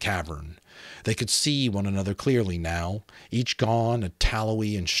rising in the cavern. They could see one another clearly now, each gone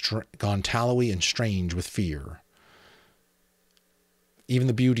tallowy and strange with fear. Even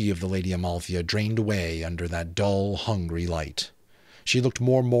the beauty of the Lady Amalthea drained away under that dull, hungry light. She looked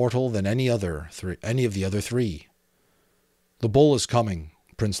more mortal than any of the other three. The bull is coming,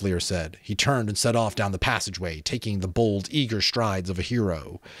 Prince Lear said. He turned and set off down the passageway, taking the bold, eager strides of a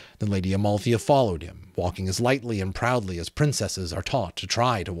hero. The Lady Amalthea followed him, walking as lightly and proudly as princesses are taught to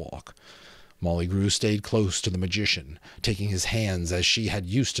try to walk. Molly Grew stayed close to the magician, taking his hands as she had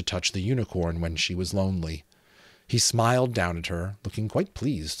used to touch the unicorn when she was lonely. He smiled down at her, looking quite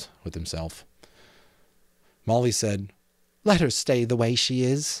pleased with himself. Molly said, Let her stay the way she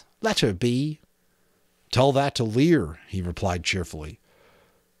is. Let her be. Tell that to Lear, he replied cheerfully.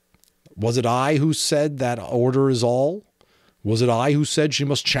 Was it I who said that order is all? Was it I who said she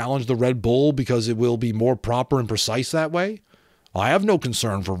must challenge the Red Bull because it will be more proper and precise that way? I have no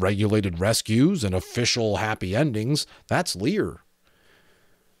concern for regulated rescues and official happy endings. That's Lear.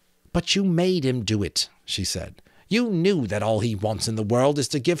 But you made him do it, she said. You knew that all he wants in the world is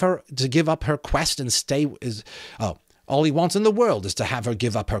to give up her quest and stay all he wants in the world is to have her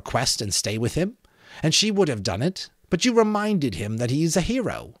give up her quest and stay with him. And she would have done it, but you reminded him that he's a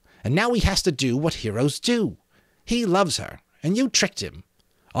hero, and now he has to do what heroes do. He loves her, and you tricked him.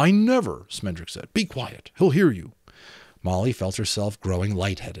 I never, Smendrick said. Be quiet. He'll hear you. Molly felt herself growing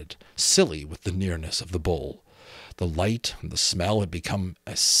lightheaded, silly with the nearness of the bull. The light and the smell had become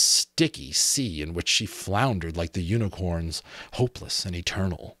a sticky sea in which she floundered like the unicorns, hopeless and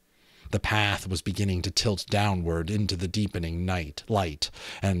eternal. The path was beginning to tilt downward into the deepening light,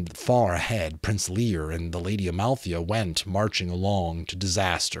 and far ahead Prince Lear and the Lady Amalthea went marching along to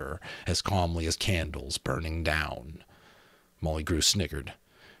disaster as calmly as candles burning down. Molly grew sniggered.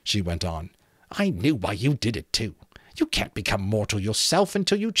 She went on, I knew why you did it, too. You can't become mortal yourself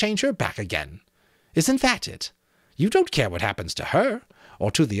until you change her back again. Isn't that it? You don't care what happens to her,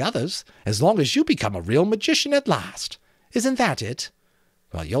 or to the others, as long as you become a real magician at last. Isn't that it?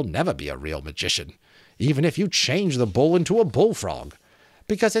 Well, you'll never be a real magician, even if you change the bull into a bullfrog,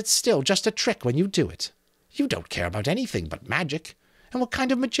 because it's still just a trick when you do it. You don't care about anything but magic. And what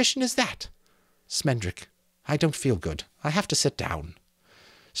kind of magician is that? Smendrick, I don't feel good. I have to sit down.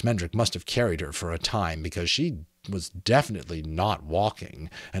 Smendrick must have carried her for a time, because she was definitely not walking,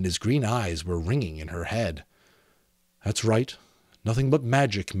 and his green eyes were ringing in her head. That's right. Nothing but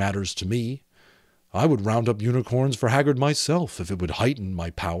magic matters to me. I would round up unicorns for Haggard myself if it would heighten my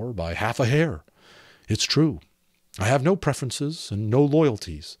power by half a hair. It's true. I have no preferences and no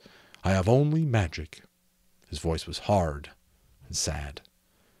loyalties. I have only magic. His voice was hard and sad.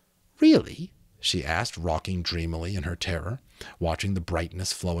 Really? She asked, rocking dreamily in her terror, watching the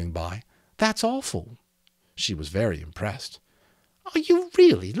brightness flowing by. That's awful. She was very impressed. Are you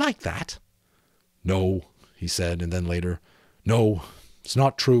really like that? No, he said, and then later, no, it's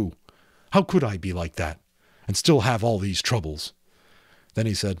not true. How could I be like that and still have all these troubles? Then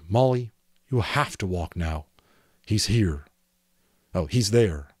he said, Molly, you have to walk now. He's here. Oh, he's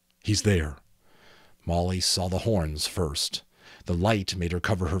there. He's there. Molly saw the horns first. The light made her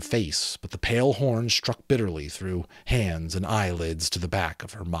cover her face, but the pale horns struck bitterly through hands and eyelids to the back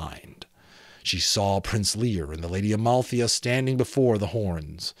of her mind. She saw Prince Lear and the Lady Amalthea standing before the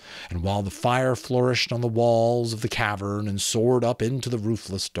horns, and while the fire flourished on the walls of the cavern and soared up into the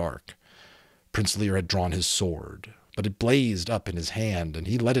roofless dark, Prince Lear had drawn his sword, but it blazed up in his hand, and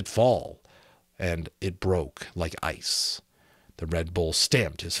he let it fall, and it broke like ice. The Red Bull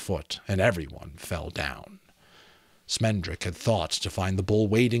stamped his foot, and everyone fell down. Smendrick had thought to find the bull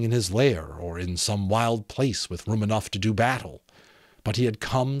waiting in his lair, or in some wild place with room enough to do battle, but he had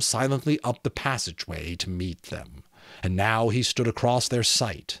come silently up the passageway to meet them, and now he stood across their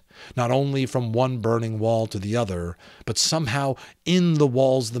sight, not only from one burning wall to the other, but somehow in the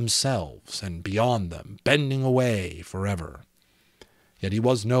walls themselves, and beyond them, bending away forever. Yet he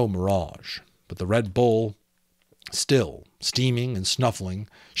was no mirage, but the Red Bull, still steaming and snuffling,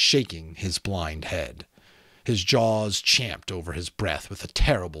 shaking his blind head. His jaws champed over his breath with a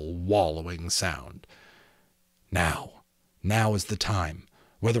terrible wallowing sound. Now is the time,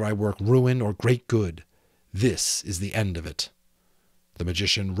 whether I work ruin or great good. This is the end of it. The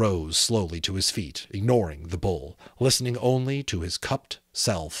magician rose slowly to his feet, ignoring the bull, listening only to his cupped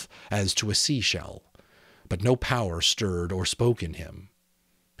self as to a seashell. But no power stirred or spoke in him.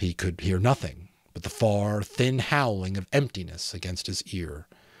 He could hear nothing but the far, thin howling of emptiness against his ear,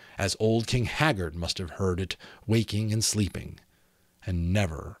 as old King Haggard must have heard it waking and sleeping, and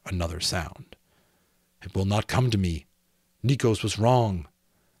never another sound. It will not come to me. Nikos was wrong.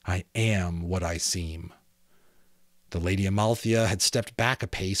 I am what I seem. The Lady Amalthea had stepped back a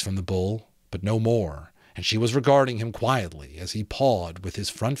pace from the bull, but no more, and she was regarding him quietly as he pawed with his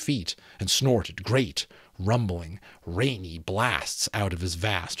front feet and snorted great, rumbling, rainy blasts out of his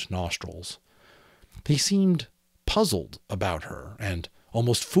vast nostrils. He seemed puzzled about her and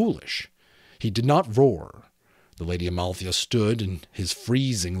almost foolish. He did not roar. The Lady Amalthea stood in his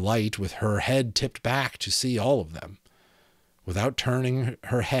freezing light with her head tipped back to see all of them. Without turning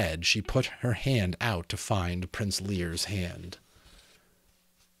her head, she put her hand out to find Prince Lear's hand.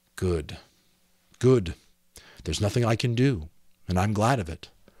 Good. Good. There's nothing I can do, and I'm glad of it.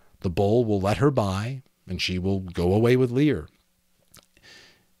 The bull will let her by, and she will go away with Lear.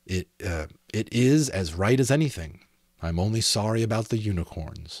 It is as right as anything. I'm only sorry about the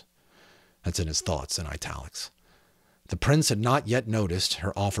unicorns. That's in his thoughts in italics. The prince had not yet noticed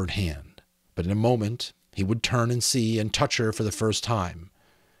her offered hand, but in a moment He would turn and see and touch her for the first time.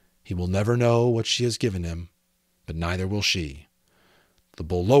 He will never know what she has given him, but neither will she. The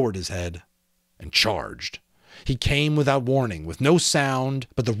bull lowered his head and charged. He came without warning, with no sound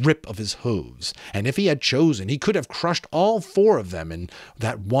but the rip of his hooves, and if he had chosen, he could have crushed all 4 of them in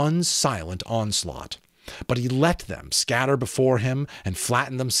that one silent onslaught. But he let them scatter before him and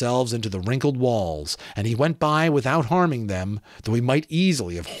flatten themselves into the wrinkled walls, and he went by without harming them, though he might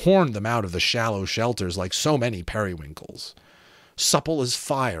easily have horned them out of the shallow shelters like so many periwinkles. Supple as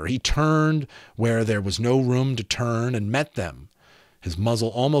fire, he turned where there was no room to turn and met them, his muzzle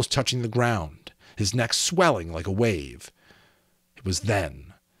almost touching the ground, his neck swelling like a wave. It was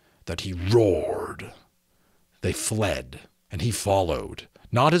then that he roared. They fled, and he followed,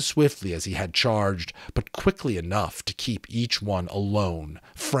 not as swiftly as he had charged, but quickly enough to keep each one alone,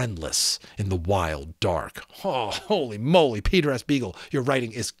 friendless in the wild dark. Oh, holy moly, Peter S. Beagle, your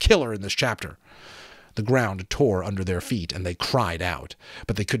writing is killer in this chapter. The ground tore under their feet, and they cried out,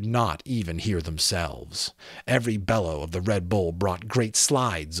 but they could not even hear themselves. Every bellow of the Red Bull brought great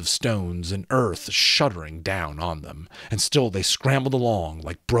slides of stones and earth shuddering down on them, and still they scrambled along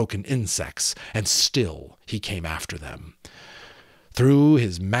like broken insects, and still he came after them. Through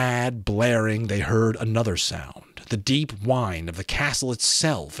his mad blaring they heard another sound, the deep whine of the castle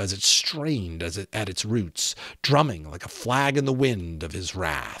itself as it strained at its roots, drumming like a flag in the wind of his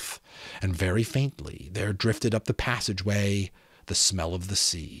wrath. And very faintly there drifted up the passageway the smell of the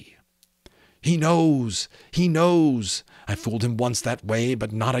sea. He knows! He knows! I fooled him once that way,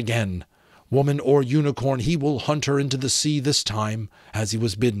 but not again. Woman or unicorn, he will hunt her into the sea this time, as he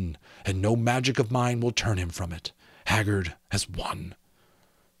was bidden, and no magic of mine will turn him from it. Haggard has won.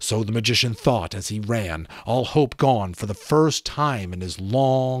 So the magician thought as he ran, all hope gone for the first time in his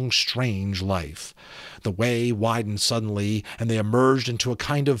long, strange life. The way widened suddenly, and they emerged into a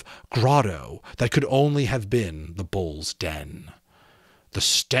kind of grotto that could only have been the bull's den. The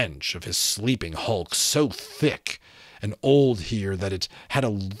stench of his sleeping hulk so thick and old here that it had a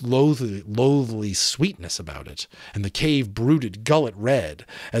loathly sweetness about it, and the cave brooded gullet red,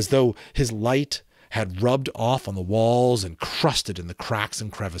 as though his light had rubbed off on the walls and crusted in the cracks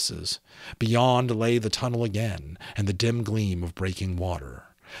and crevices. Beyond lay the tunnel again, and the dim gleam of breaking water.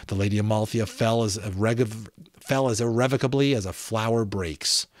 The Lady Amalthea fell as irrevocably as a flower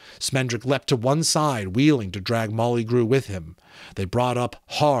breaks. Smendrick leapt to one side, wheeling to drag Molly Grew with him. They brought up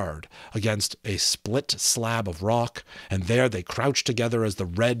hard against a split slab of rock, and there they crouched together as the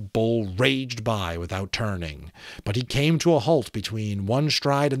Red Bull raged by without turning. But he came to a halt between one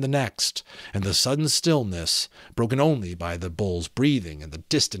stride and the next, and the sudden stillness, broken only by the bull's breathing and the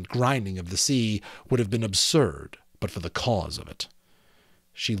distant grinding of the sea, would have been absurd but for the cause of it.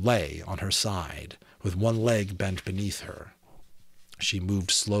 She lay on her side, with one leg bent beneath her. She moved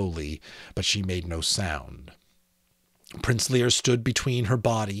slowly, but she made no sound. Prince Lear stood between her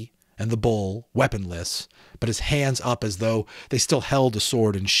body and the bull, weaponless, but his hands up as though they still held a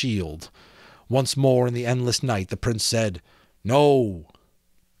sword and shield. Once more in the endless night the prince said, "No."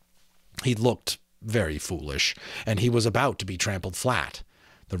 He looked very foolish, and he was about to be trampled flat.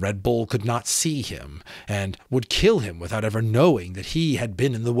 The Red Bull could not see him, and would kill him without ever knowing that he had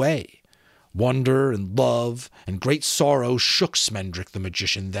been in the way. Wonder and love and great sorrow shook Smendrick the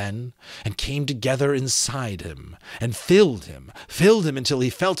magician then, and came together inside him, and filled him until he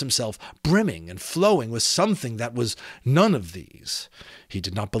felt himself brimming and flowing with something that was none of these. He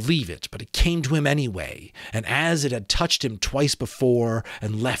did not believe it, but it came to him anyway, and as it had touched him twice before,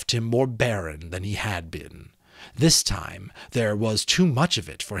 and left him more barren than he had been. This time there was too much of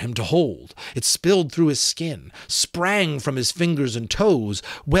it for him to hold. It spilled through his skin, sprang from his fingers and toes,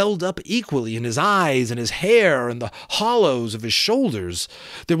 welled up equally in his eyes and his hair and the hollows of his shoulders.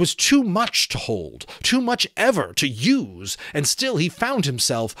 There was too much to hold, too much ever to use, and still he found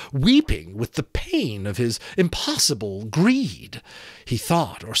himself weeping with the pain of his impossible greed. He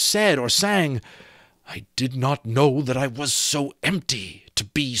thought or said or sang, "I did not know that I was so empty, to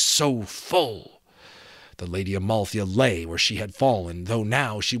be so full." The Lady Amalthea lay where she had fallen, though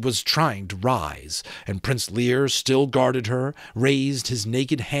now she was trying to rise, and Prince Lear still guarded her, raised his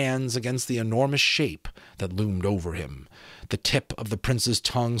naked hands against the enormous shape that loomed over him. The tip of the prince's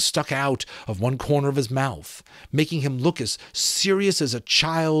tongue stuck out of one corner of his mouth, making him look as serious as a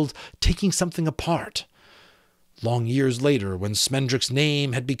child taking something apart. Long years later, when Smendrick's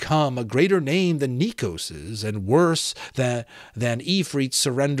name had become a greater name than Nikos's, and worse than Ifrit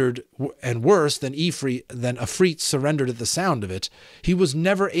surrendered, and worse than Ifrit surrendered at the sound of it, he was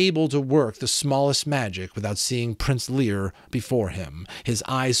never able to work the smallest magic without seeing Prince Lear before him, his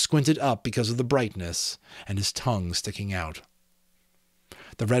eyes squinted up because of the brightness, and his tongue sticking out.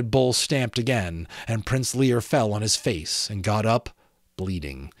 The Red Bull stamped again, and Prince Lear fell on his face and got up,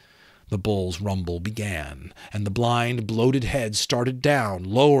 bleeding. The bull's rumble began, and the blind, bloated head started down,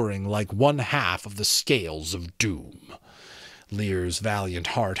 lowering like one half of the scales of doom. Lear's valiant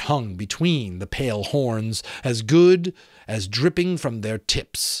heart hung between the pale horns, as good as dripping from their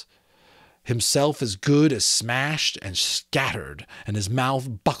tips. Himself as good as smashed and scattered, and his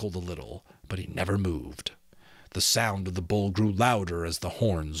mouth buckled a little, but he never moved. The sound of the bull grew louder as the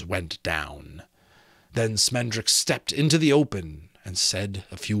horns went down. Then Smendrick stepped into the open and said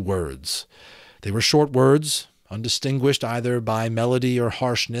a few words. They were short words, undistinguished either by melody or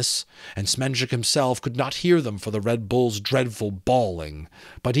harshness, and Smendrick himself could not hear them for the Red Bull's dreadful bawling,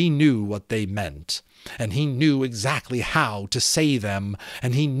 but he knew what they meant, and he knew exactly how to say them,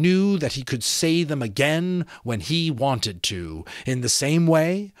 and he knew that he could say them again when he wanted to, in the same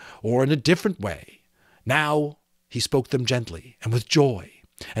way or in a different way. Now he spoke them gently and with joy,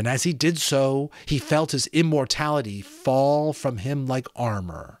 and as he did so, he felt his immortality fall from him like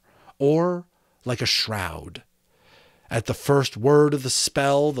armor, or like a shroud. At the first word of the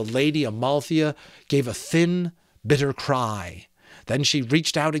spell, the Lady Amalthea gave a thin, bitter cry. Then she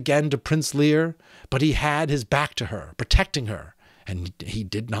reached out again to Prince Lear, but he had his back to her, protecting her, and he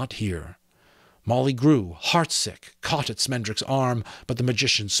did not hear. Molly grew heartsick, caught at Smendrick's arm, but the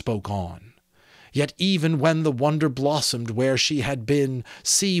magician spoke on. Yet even when the wonder blossomed where she had been,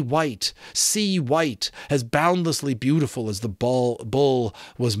 sea white, as boundlessly beautiful as the bull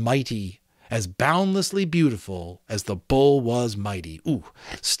was mighty, as boundlessly beautiful as the bull was mighty.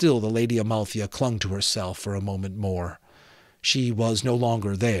 Still the Lady Amalthea clung to herself for a moment more. She was no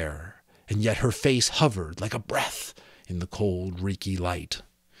longer there, and yet her face hovered like a breath in the cold, reeky light.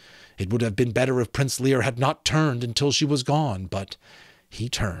 It would have been better if Prince Lear had not turned until she was gone, but he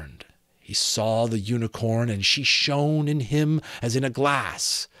turned. He saw the unicorn, and she shone in him as in a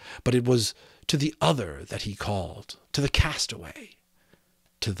glass, but it was to the other that he called, to the castaway,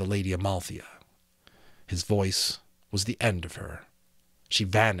 to the Lady Amalthea. His voice was the end of her. She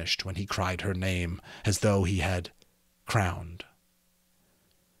vanished when he cried her name, as though he had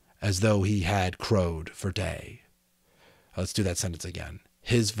crowed for day. Let's do that sentence again.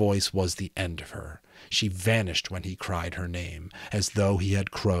 His voice was the end of her. She vanished when he cried her name, as though he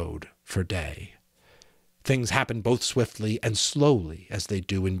had crowed for day. Things happen both swiftly and slowly, as they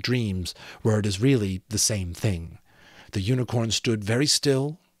do in dreams, where it is really the same thing. The unicorn stood very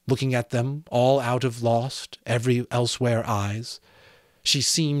still, looking at them, all out of lost, every elsewhere eyes. She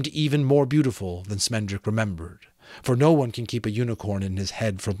seemed even more beautiful than Smendrick remembered, for no one can keep a unicorn in his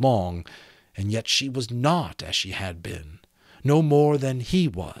head for long, and yet she was not as she had been, no more than he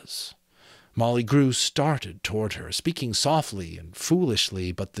was. Molly Grew started toward her, speaking softly and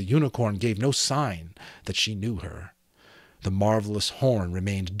foolishly, but the unicorn gave no sign that she knew her. The marvelous horn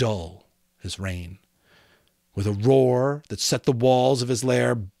remained dull as rain. With a roar that set the walls of his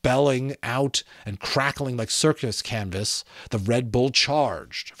lair belling out and crackling like circus canvas, the Red Bull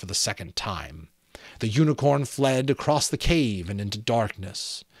charged for the second time. The unicorn fled across the cave and into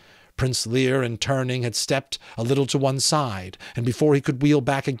darkness. Prince Lear, in turning, had stepped a little to one side, and before he could wheel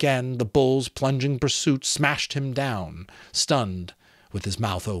back again, the bull's plunging pursuit smashed him down, stunned, with his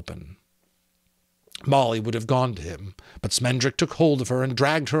mouth open. Molly would have gone to him, but Smendrick took hold of her and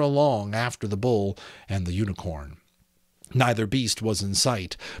dragged her along after the bull and the unicorn. Neither beast was in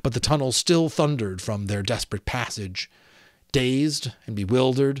sight, but the tunnel still thundered from their desperate passage. Dazed and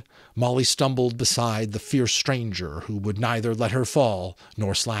bewildered, Molly stumbled beside the fierce stranger who would neither let her fall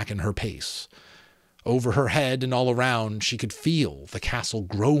nor slacken her pace. Over her head and all around she could feel the castle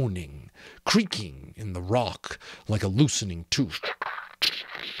groaning, creaking in the rock like a loosening tooth.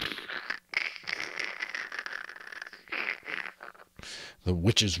 The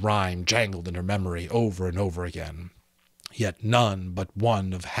witch's rhyme jangled in her memory over and over again. Yet none but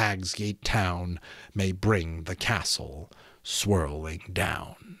one of Hagsgate town may bring the castle swirling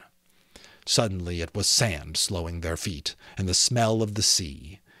down. Suddenly it was sand slowing their feet, and the smell of the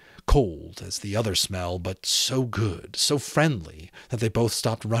sea, cold as the other smell, but so good, so friendly, that they both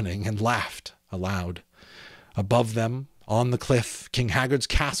stopped running and laughed aloud. Above them, on the cliff, King Haggard's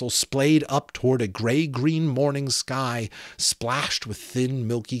castle splayed up toward a gray-green morning sky splashed with thin,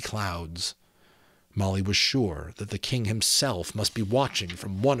 milky clouds. Molly was sure that the king himself must be watching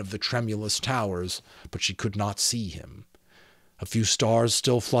from one of the tremulous towers, but she could not see him. A few stars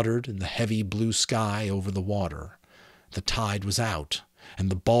still fluttered in the heavy blue sky over the water. The tide was out,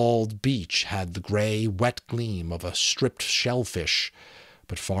 and the bald beach had the gray, wet gleam of a stripped shellfish,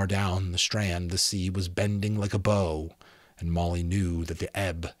 but far down the strand the sea was bending like a bow, and Molly knew that the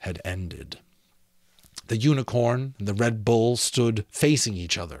ebb had ended. The unicorn and the Red Bull stood facing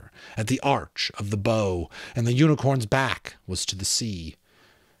each other at the arch of the bow, and the unicorn's back was to the sea.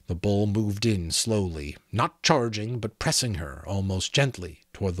 The bull moved in slowly, not charging, but pressing her almost gently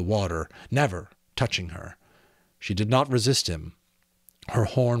toward the water, never touching her. She did not resist him. Her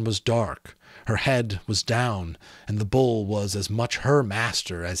horn was dark, her head was down, and the bull was as much her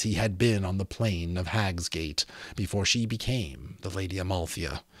master as he had been on the plain of Hagsgate before she became the Lady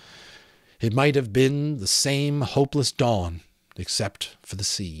Amalthea. It might have been the same hopeless dawn, except for the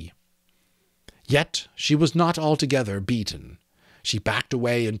sea. Yet she was not altogether beaten. She backed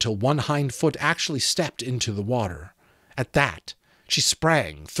away until one hind foot actually stepped into the water. At that, she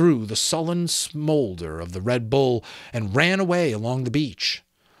sprang through the sullen smolder of the Red Bull and ran away along the beach,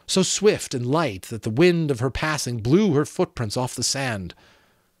 so swift and light that the wind of her passing blew her footprints off the sand.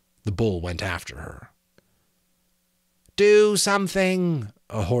 The bull went after her. "Do something,"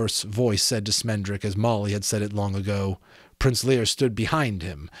 a hoarse voice said to Smendrick, as Molly had said it long ago. Prince Lear stood behind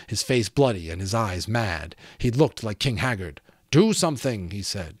him, his face bloody and his eyes mad. He looked like King Haggard. "Do something," he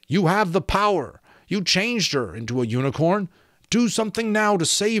said. "You have the power. You changed her into a unicorn. Do something now to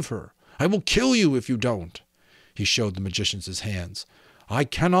save her. I will kill you if you don't." He showed the magicians his hands. "I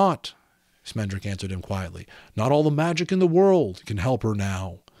cannot," Smendrick answered him quietly. "Not all the magic in the world can help her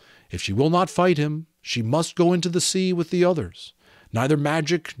now. If she will not fight him, she must go into the sea with the others. Neither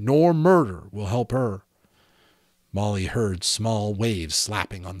magic nor murder will help her." Molly heard small waves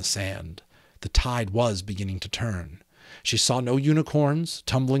slapping on the sand. The tide was beginning to turn. She saw no unicorns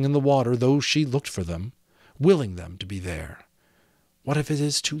tumbling in the water, though she looked for them, willing them to be there. What if it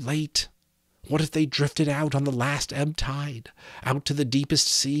is too late? What if they drifted out on the last ebb tide, out to the deepest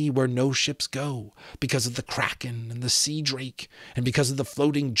sea where no ships go, because of the kraken and the sea drake, and because of the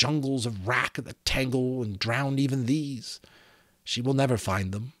floating jungles of wrack that tangle and drown even these? She will never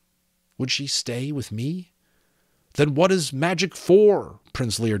find them. Would she stay with me? "Then what is magic for?"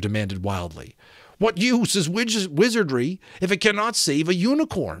 Prince Lear demanded wildly. "What use is wizardry if it cannot save a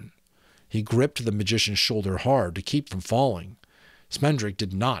unicorn?" He gripped the magician's shoulder hard to keep from falling. Smendrick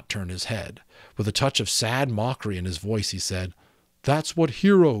did not turn his head. With a touch of sad mockery in his voice, he said, "That's what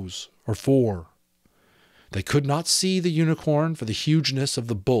heroes are for." They could not see the unicorn for the hugeness of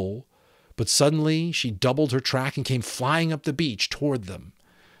the bull, but suddenly she doubled her track and came flying up the beach toward them.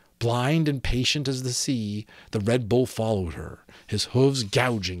 Blind and patient as the sea, the Red Bull followed her, his hooves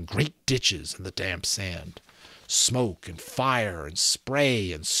gouging great ditches in the damp sand. Smoke and fire and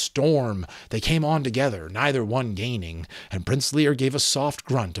spray and storm, they came on together, neither one gaining, and Prince Lear gave a soft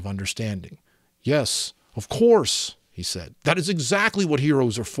grunt of understanding. "Yes, of course," he said. "That is exactly what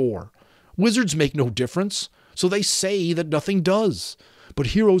heroes are for. Wizards make no difference, so they say that nothing does. But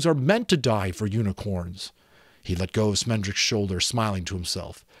heroes are meant to die for unicorns." He let go of Smendrick's shoulder, smiling to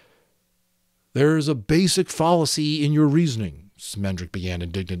himself. "There is a basic fallacy in your reasoning," Smendrick began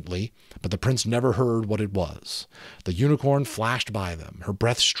indignantly, but the prince never heard what it was. The unicorn flashed by them, her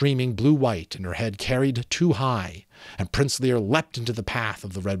breath streaming blue-white and her head carried too high, and Prince Lear leapt into the path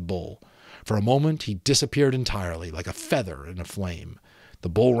of the Red Bull. For a moment he disappeared entirely, like a feather in a flame. The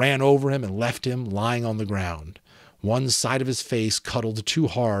bull ran over him and left him lying on the ground. One side of his face cuddled too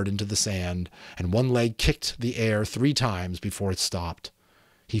hard into the sand, and one leg kicked the air 3 times before it stopped.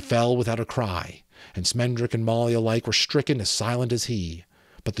 He fell without a cry, and Smendrick and Molly alike were stricken as silent as he.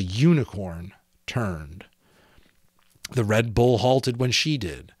 But the unicorn turned. The Red Bull halted when she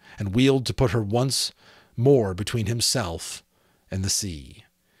did, and wheeled to put her once more between himself and the sea.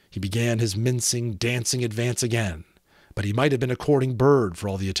 He began his mincing, dancing advance again, but he might have been a courting bird for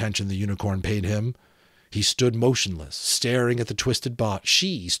all the attention the unicorn paid him. He stood motionless, staring at the twisted body.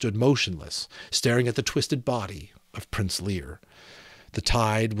 She stood motionless, staring at the twisted body of Prince Lear. The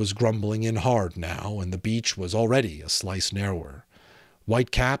tide was grumbling in hard now, and the beach was already a slice narrower.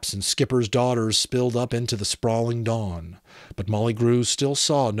 Whitecaps and skippers' daughters spilled up into the sprawling dawn, but Molly Grew still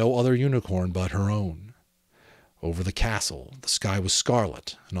saw no other unicorn but her own. Over the castle, the sky was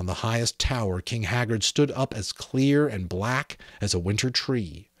scarlet, and on the highest tower King Haggard stood up as clear and black as a winter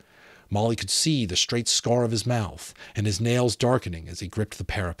tree. Molly could see the straight scar of his mouth, and his nails darkening as he gripped the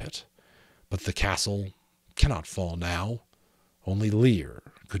parapet. But the castle cannot fall now. Only Lear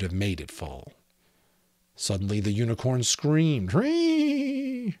could have made it fall. Suddenly the unicorn screamed.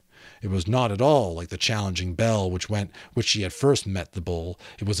 "Hee!" It was not at all like the challenging bell which she had first met the bull.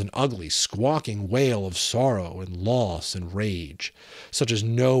 It was an ugly, squawking wail of sorrow and loss and rage, such as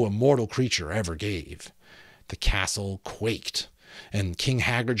no immortal creature ever gave. The castle quaked, and King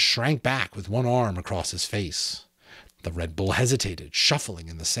Haggard shrank back with one arm across his face. The Red Bull hesitated, shuffling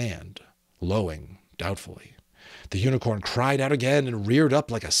in the sand, lowing doubtfully. The unicorn cried out again and reared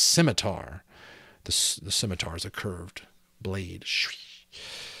up like a scimitar. The scimitar is a curved blade.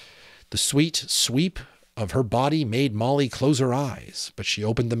 The sweet sweep of her body made Molly close her eyes, but she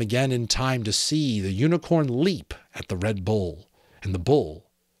opened them again in time to see the unicorn leap at the red bull, and the bull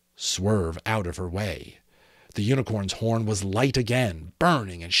swerve out of her way. The unicorn's horn was light again,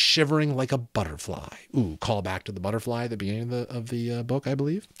 burning and shivering like a butterfly. Ooh, call back to the butterfly at the beginning of the book, I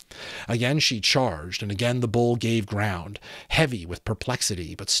believe. Again she charged, and again the bull gave ground, heavy with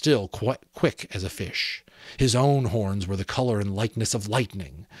perplexity, but still quick as a fish. His own horns were the color and likeness of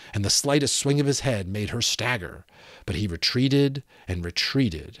lightning, and the slightest swing of his head made her stagger. But he retreated and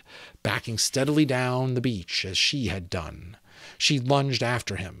retreated, backing steadily down the beach as she had done. She lunged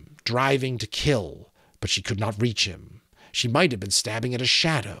after him, driving to kill, but she could not reach him. She might have been stabbing at a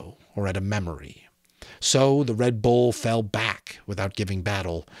shadow or at a memory. So the red bull fell back without giving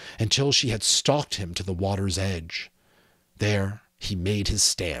battle until she had stalked him to the water's edge. There he made his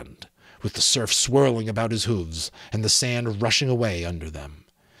stand, with the surf swirling about his hooves and the sand rushing away under them.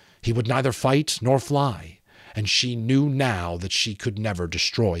 He would neither fight nor fly, and she knew now that she could never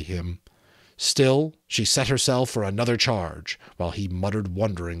destroy him. Still, she set herself for another charge, while he muttered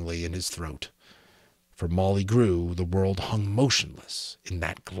wonderingly in his throat. For Molly grew, the world hung motionless in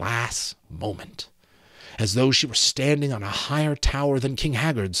that glass moment. As though she were standing on a higher tower than King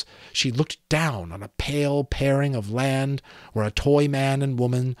Haggard's, she looked down on a pale paring of land where a toy man and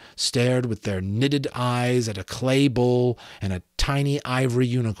woman stared with their knitted eyes at a clay bull and a tiny ivory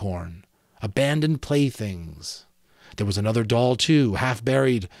unicorn, abandoned playthings. There was another doll, too, half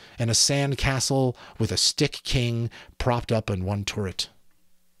buried, and a sand castle with a stick king propped up in one turret.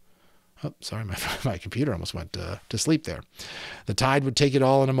 Oh, sorry, my computer almost went to sleep there. The tide would take it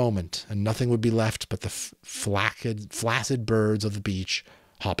all in a moment, and nothing would be left but the flaccid birds of the beach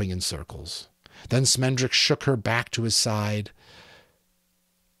hopping in circles. Then Smendrick shook her back to his side,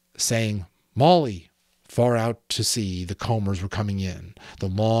 saying, "Molly!" Far out to sea, the combers were coming in, the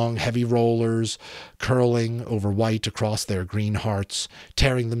long, heavy rollers curling over white across their green hearts,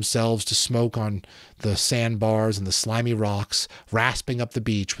 tearing themselves to smoke on the sandbars and the slimy rocks, rasping up the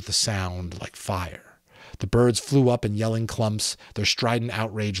beach with a sound like fire. The birds flew up in yelling clumps, their strident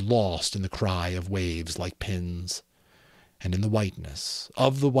outrage lost in the cry of waves like pins. And in the whiteness,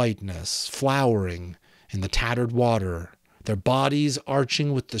 flowering in the tattered water, their bodies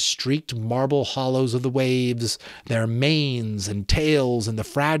arching with the streaked marble hollows of the waves, their manes and tails and the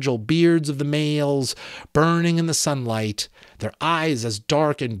fragile beards of the males burning in the sunlight, their eyes as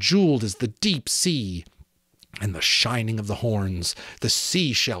dark and jeweled as the deep sea, and the shining of the horns, the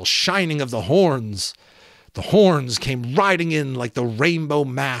seashell shining of the horns. The horns came riding in like the rainbow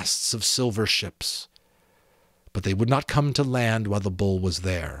masts of silver ships. But they would not come to land while the bull was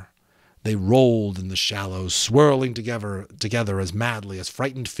there. They rolled in the shallows, swirling together as madly as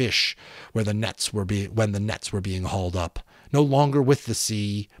frightened fish when the nets were being hauled up, no longer with the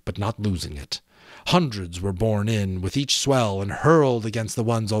sea, but not losing it. Hundreds were borne in with each swell and hurled against the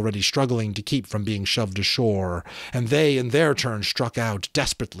ones already struggling to keep from being shoved ashore, and they in their turn struck out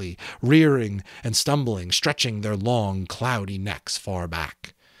desperately, rearing and stumbling, stretching their long, cloudy necks far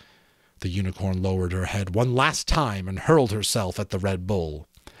back. The unicorn lowered her head one last time and hurled herself at the red bull.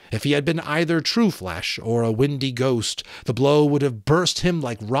 If he had been either true flesh or a windy ghost, the blow would have burst him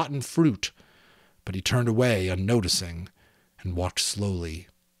like rotten fruit. But he turned away unnoticing and walked slowly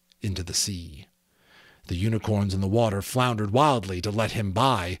into the sea. The unicorns in the water floundered wildly to let him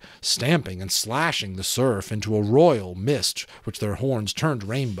by, stamping and slashing the surf into a royal mist which their horns turned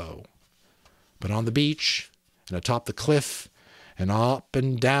rainbow. But on the beach and atop the cliff and up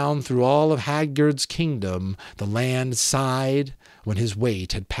and down through all of Haggard's kingdom, the land sighed when his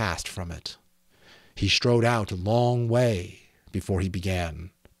weight had passed from it. He strode out a long way before he began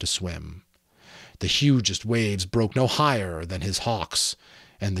to swim. The hugest waves broke no higher than his hocks,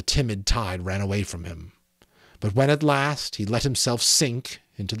 and the timid tide ran away from him. But when at last he let himself sink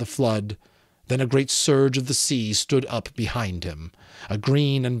into the flood, then a great surge of the sea stood up behind him, a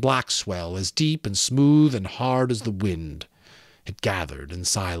green and black swell as deep and smooth and hard as the wind. It gathered in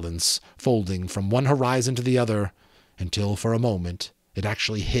silence, folding from one horizon to the other, until for a moment it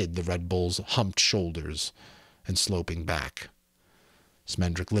actually hid the red bull's humped shoulders and sloping back.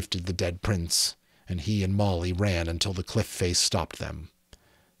 Smendrick lifted the dead prince, and he and Molly ran until the cliff face stopped them.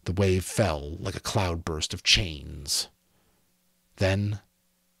 The wave fell like a cloudburst of chains. Then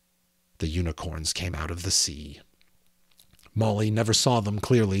the unicorns came out of the sea. Molly never saw them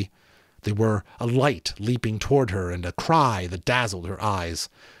clearly. They were a light leaping toward her and a cry that dazzled her eyes.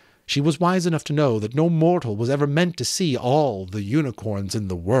 She was wise enough to know that no mortal was ever meant to see all the unicorns in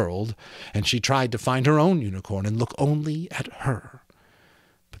the world, and she tried to find her own unicorn and look only at her.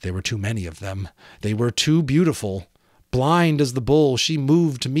 But There were too many of them. They were too beautiful. Blind as the bull, she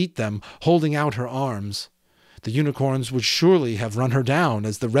moved to meet them, holding out her arms. The unicorns would surely have run her down,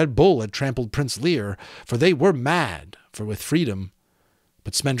 as the Red Bull had trampled Prince Lear, for they were mad with freedom.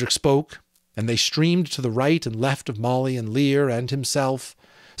 But Smendrick spoke, and they streamed to the right and left of Molly and Lear and himself,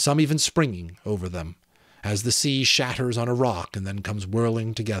 some even springing over them, as the sea shatters on a rock and then comes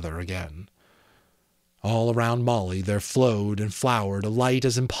whirling together again. All around Molly there flowed and flowered a light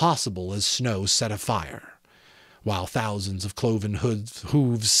as impossible as snow set afire, while thousands of cloven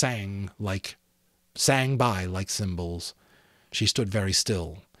hooves sang by like cymbals. She stood very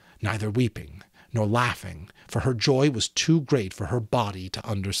still, neither weeping nor laughing, for her joy was too great for her body to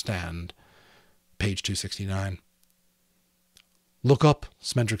understand. Page 269. "Look up,"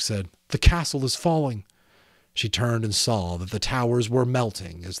 Smendrick said. "The castle is falling." She turned and saw that the towers were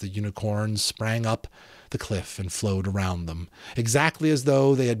melting as the unicorns sprang up the cliff and flowed around them, exactly as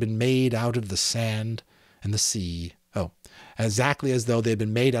though they had been made out of the sand and the sea. Exactly as though they had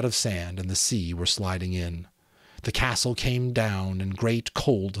been made out of sand and the sea were sliding in. The castle came down in great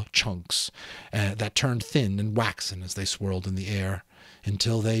cold chunks that turned thin and waxen as they swirled in the air,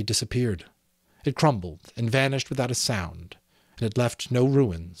 until they disappeared. It crumbled and vanished without a sound, and it left no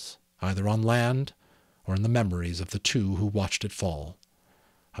ruins, either on land or in the memories of the two who watched it fall.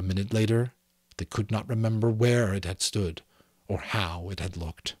 A minute later, they could not remember where it had stood or how it had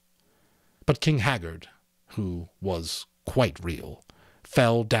looked. But King Haggard, who was quite real,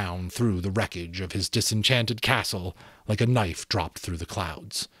 fell down through the wreckage of his disenchanted castle like a knife dropped through the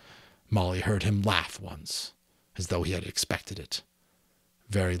clouds. Molly heard him laugh once, as though he had expected it.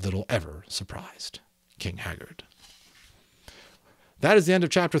 Very little ever surprised King Haggard. That is the end of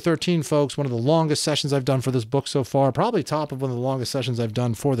chapter 13, folks. One of the longest sessions I've done for this book so far. Probably top of one of the longest sessions I've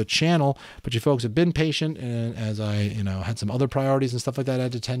done for the channel. But you folks have been patient, and as I, had some other priorities and stuff like that I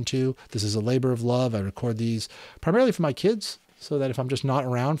had to tend to. This is a labor of love. I record these primarily for my kids, so that if I'm just not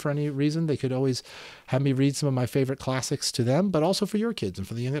around for any reason, they could always have me read some of my favorite classics to them, but also for your kids and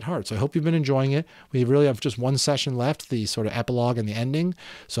for the young at heart. So I hope you've been enjoying it. We really have just one session left, the sort of epilogue and the ending.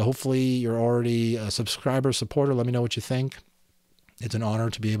 So hopefully you're already a subscriber, supporter. Let me know what you think. It's an honor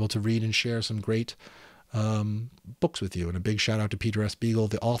to be able to read and share some great books with you. And a big shout out to Peter S Beagle,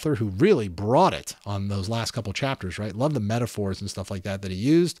 the author, who really brought it on those last couple chapters, right? Love the metaphors and stuff like that he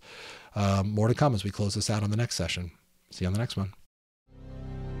used. More to come as we close this out on the next session. See you on the next one.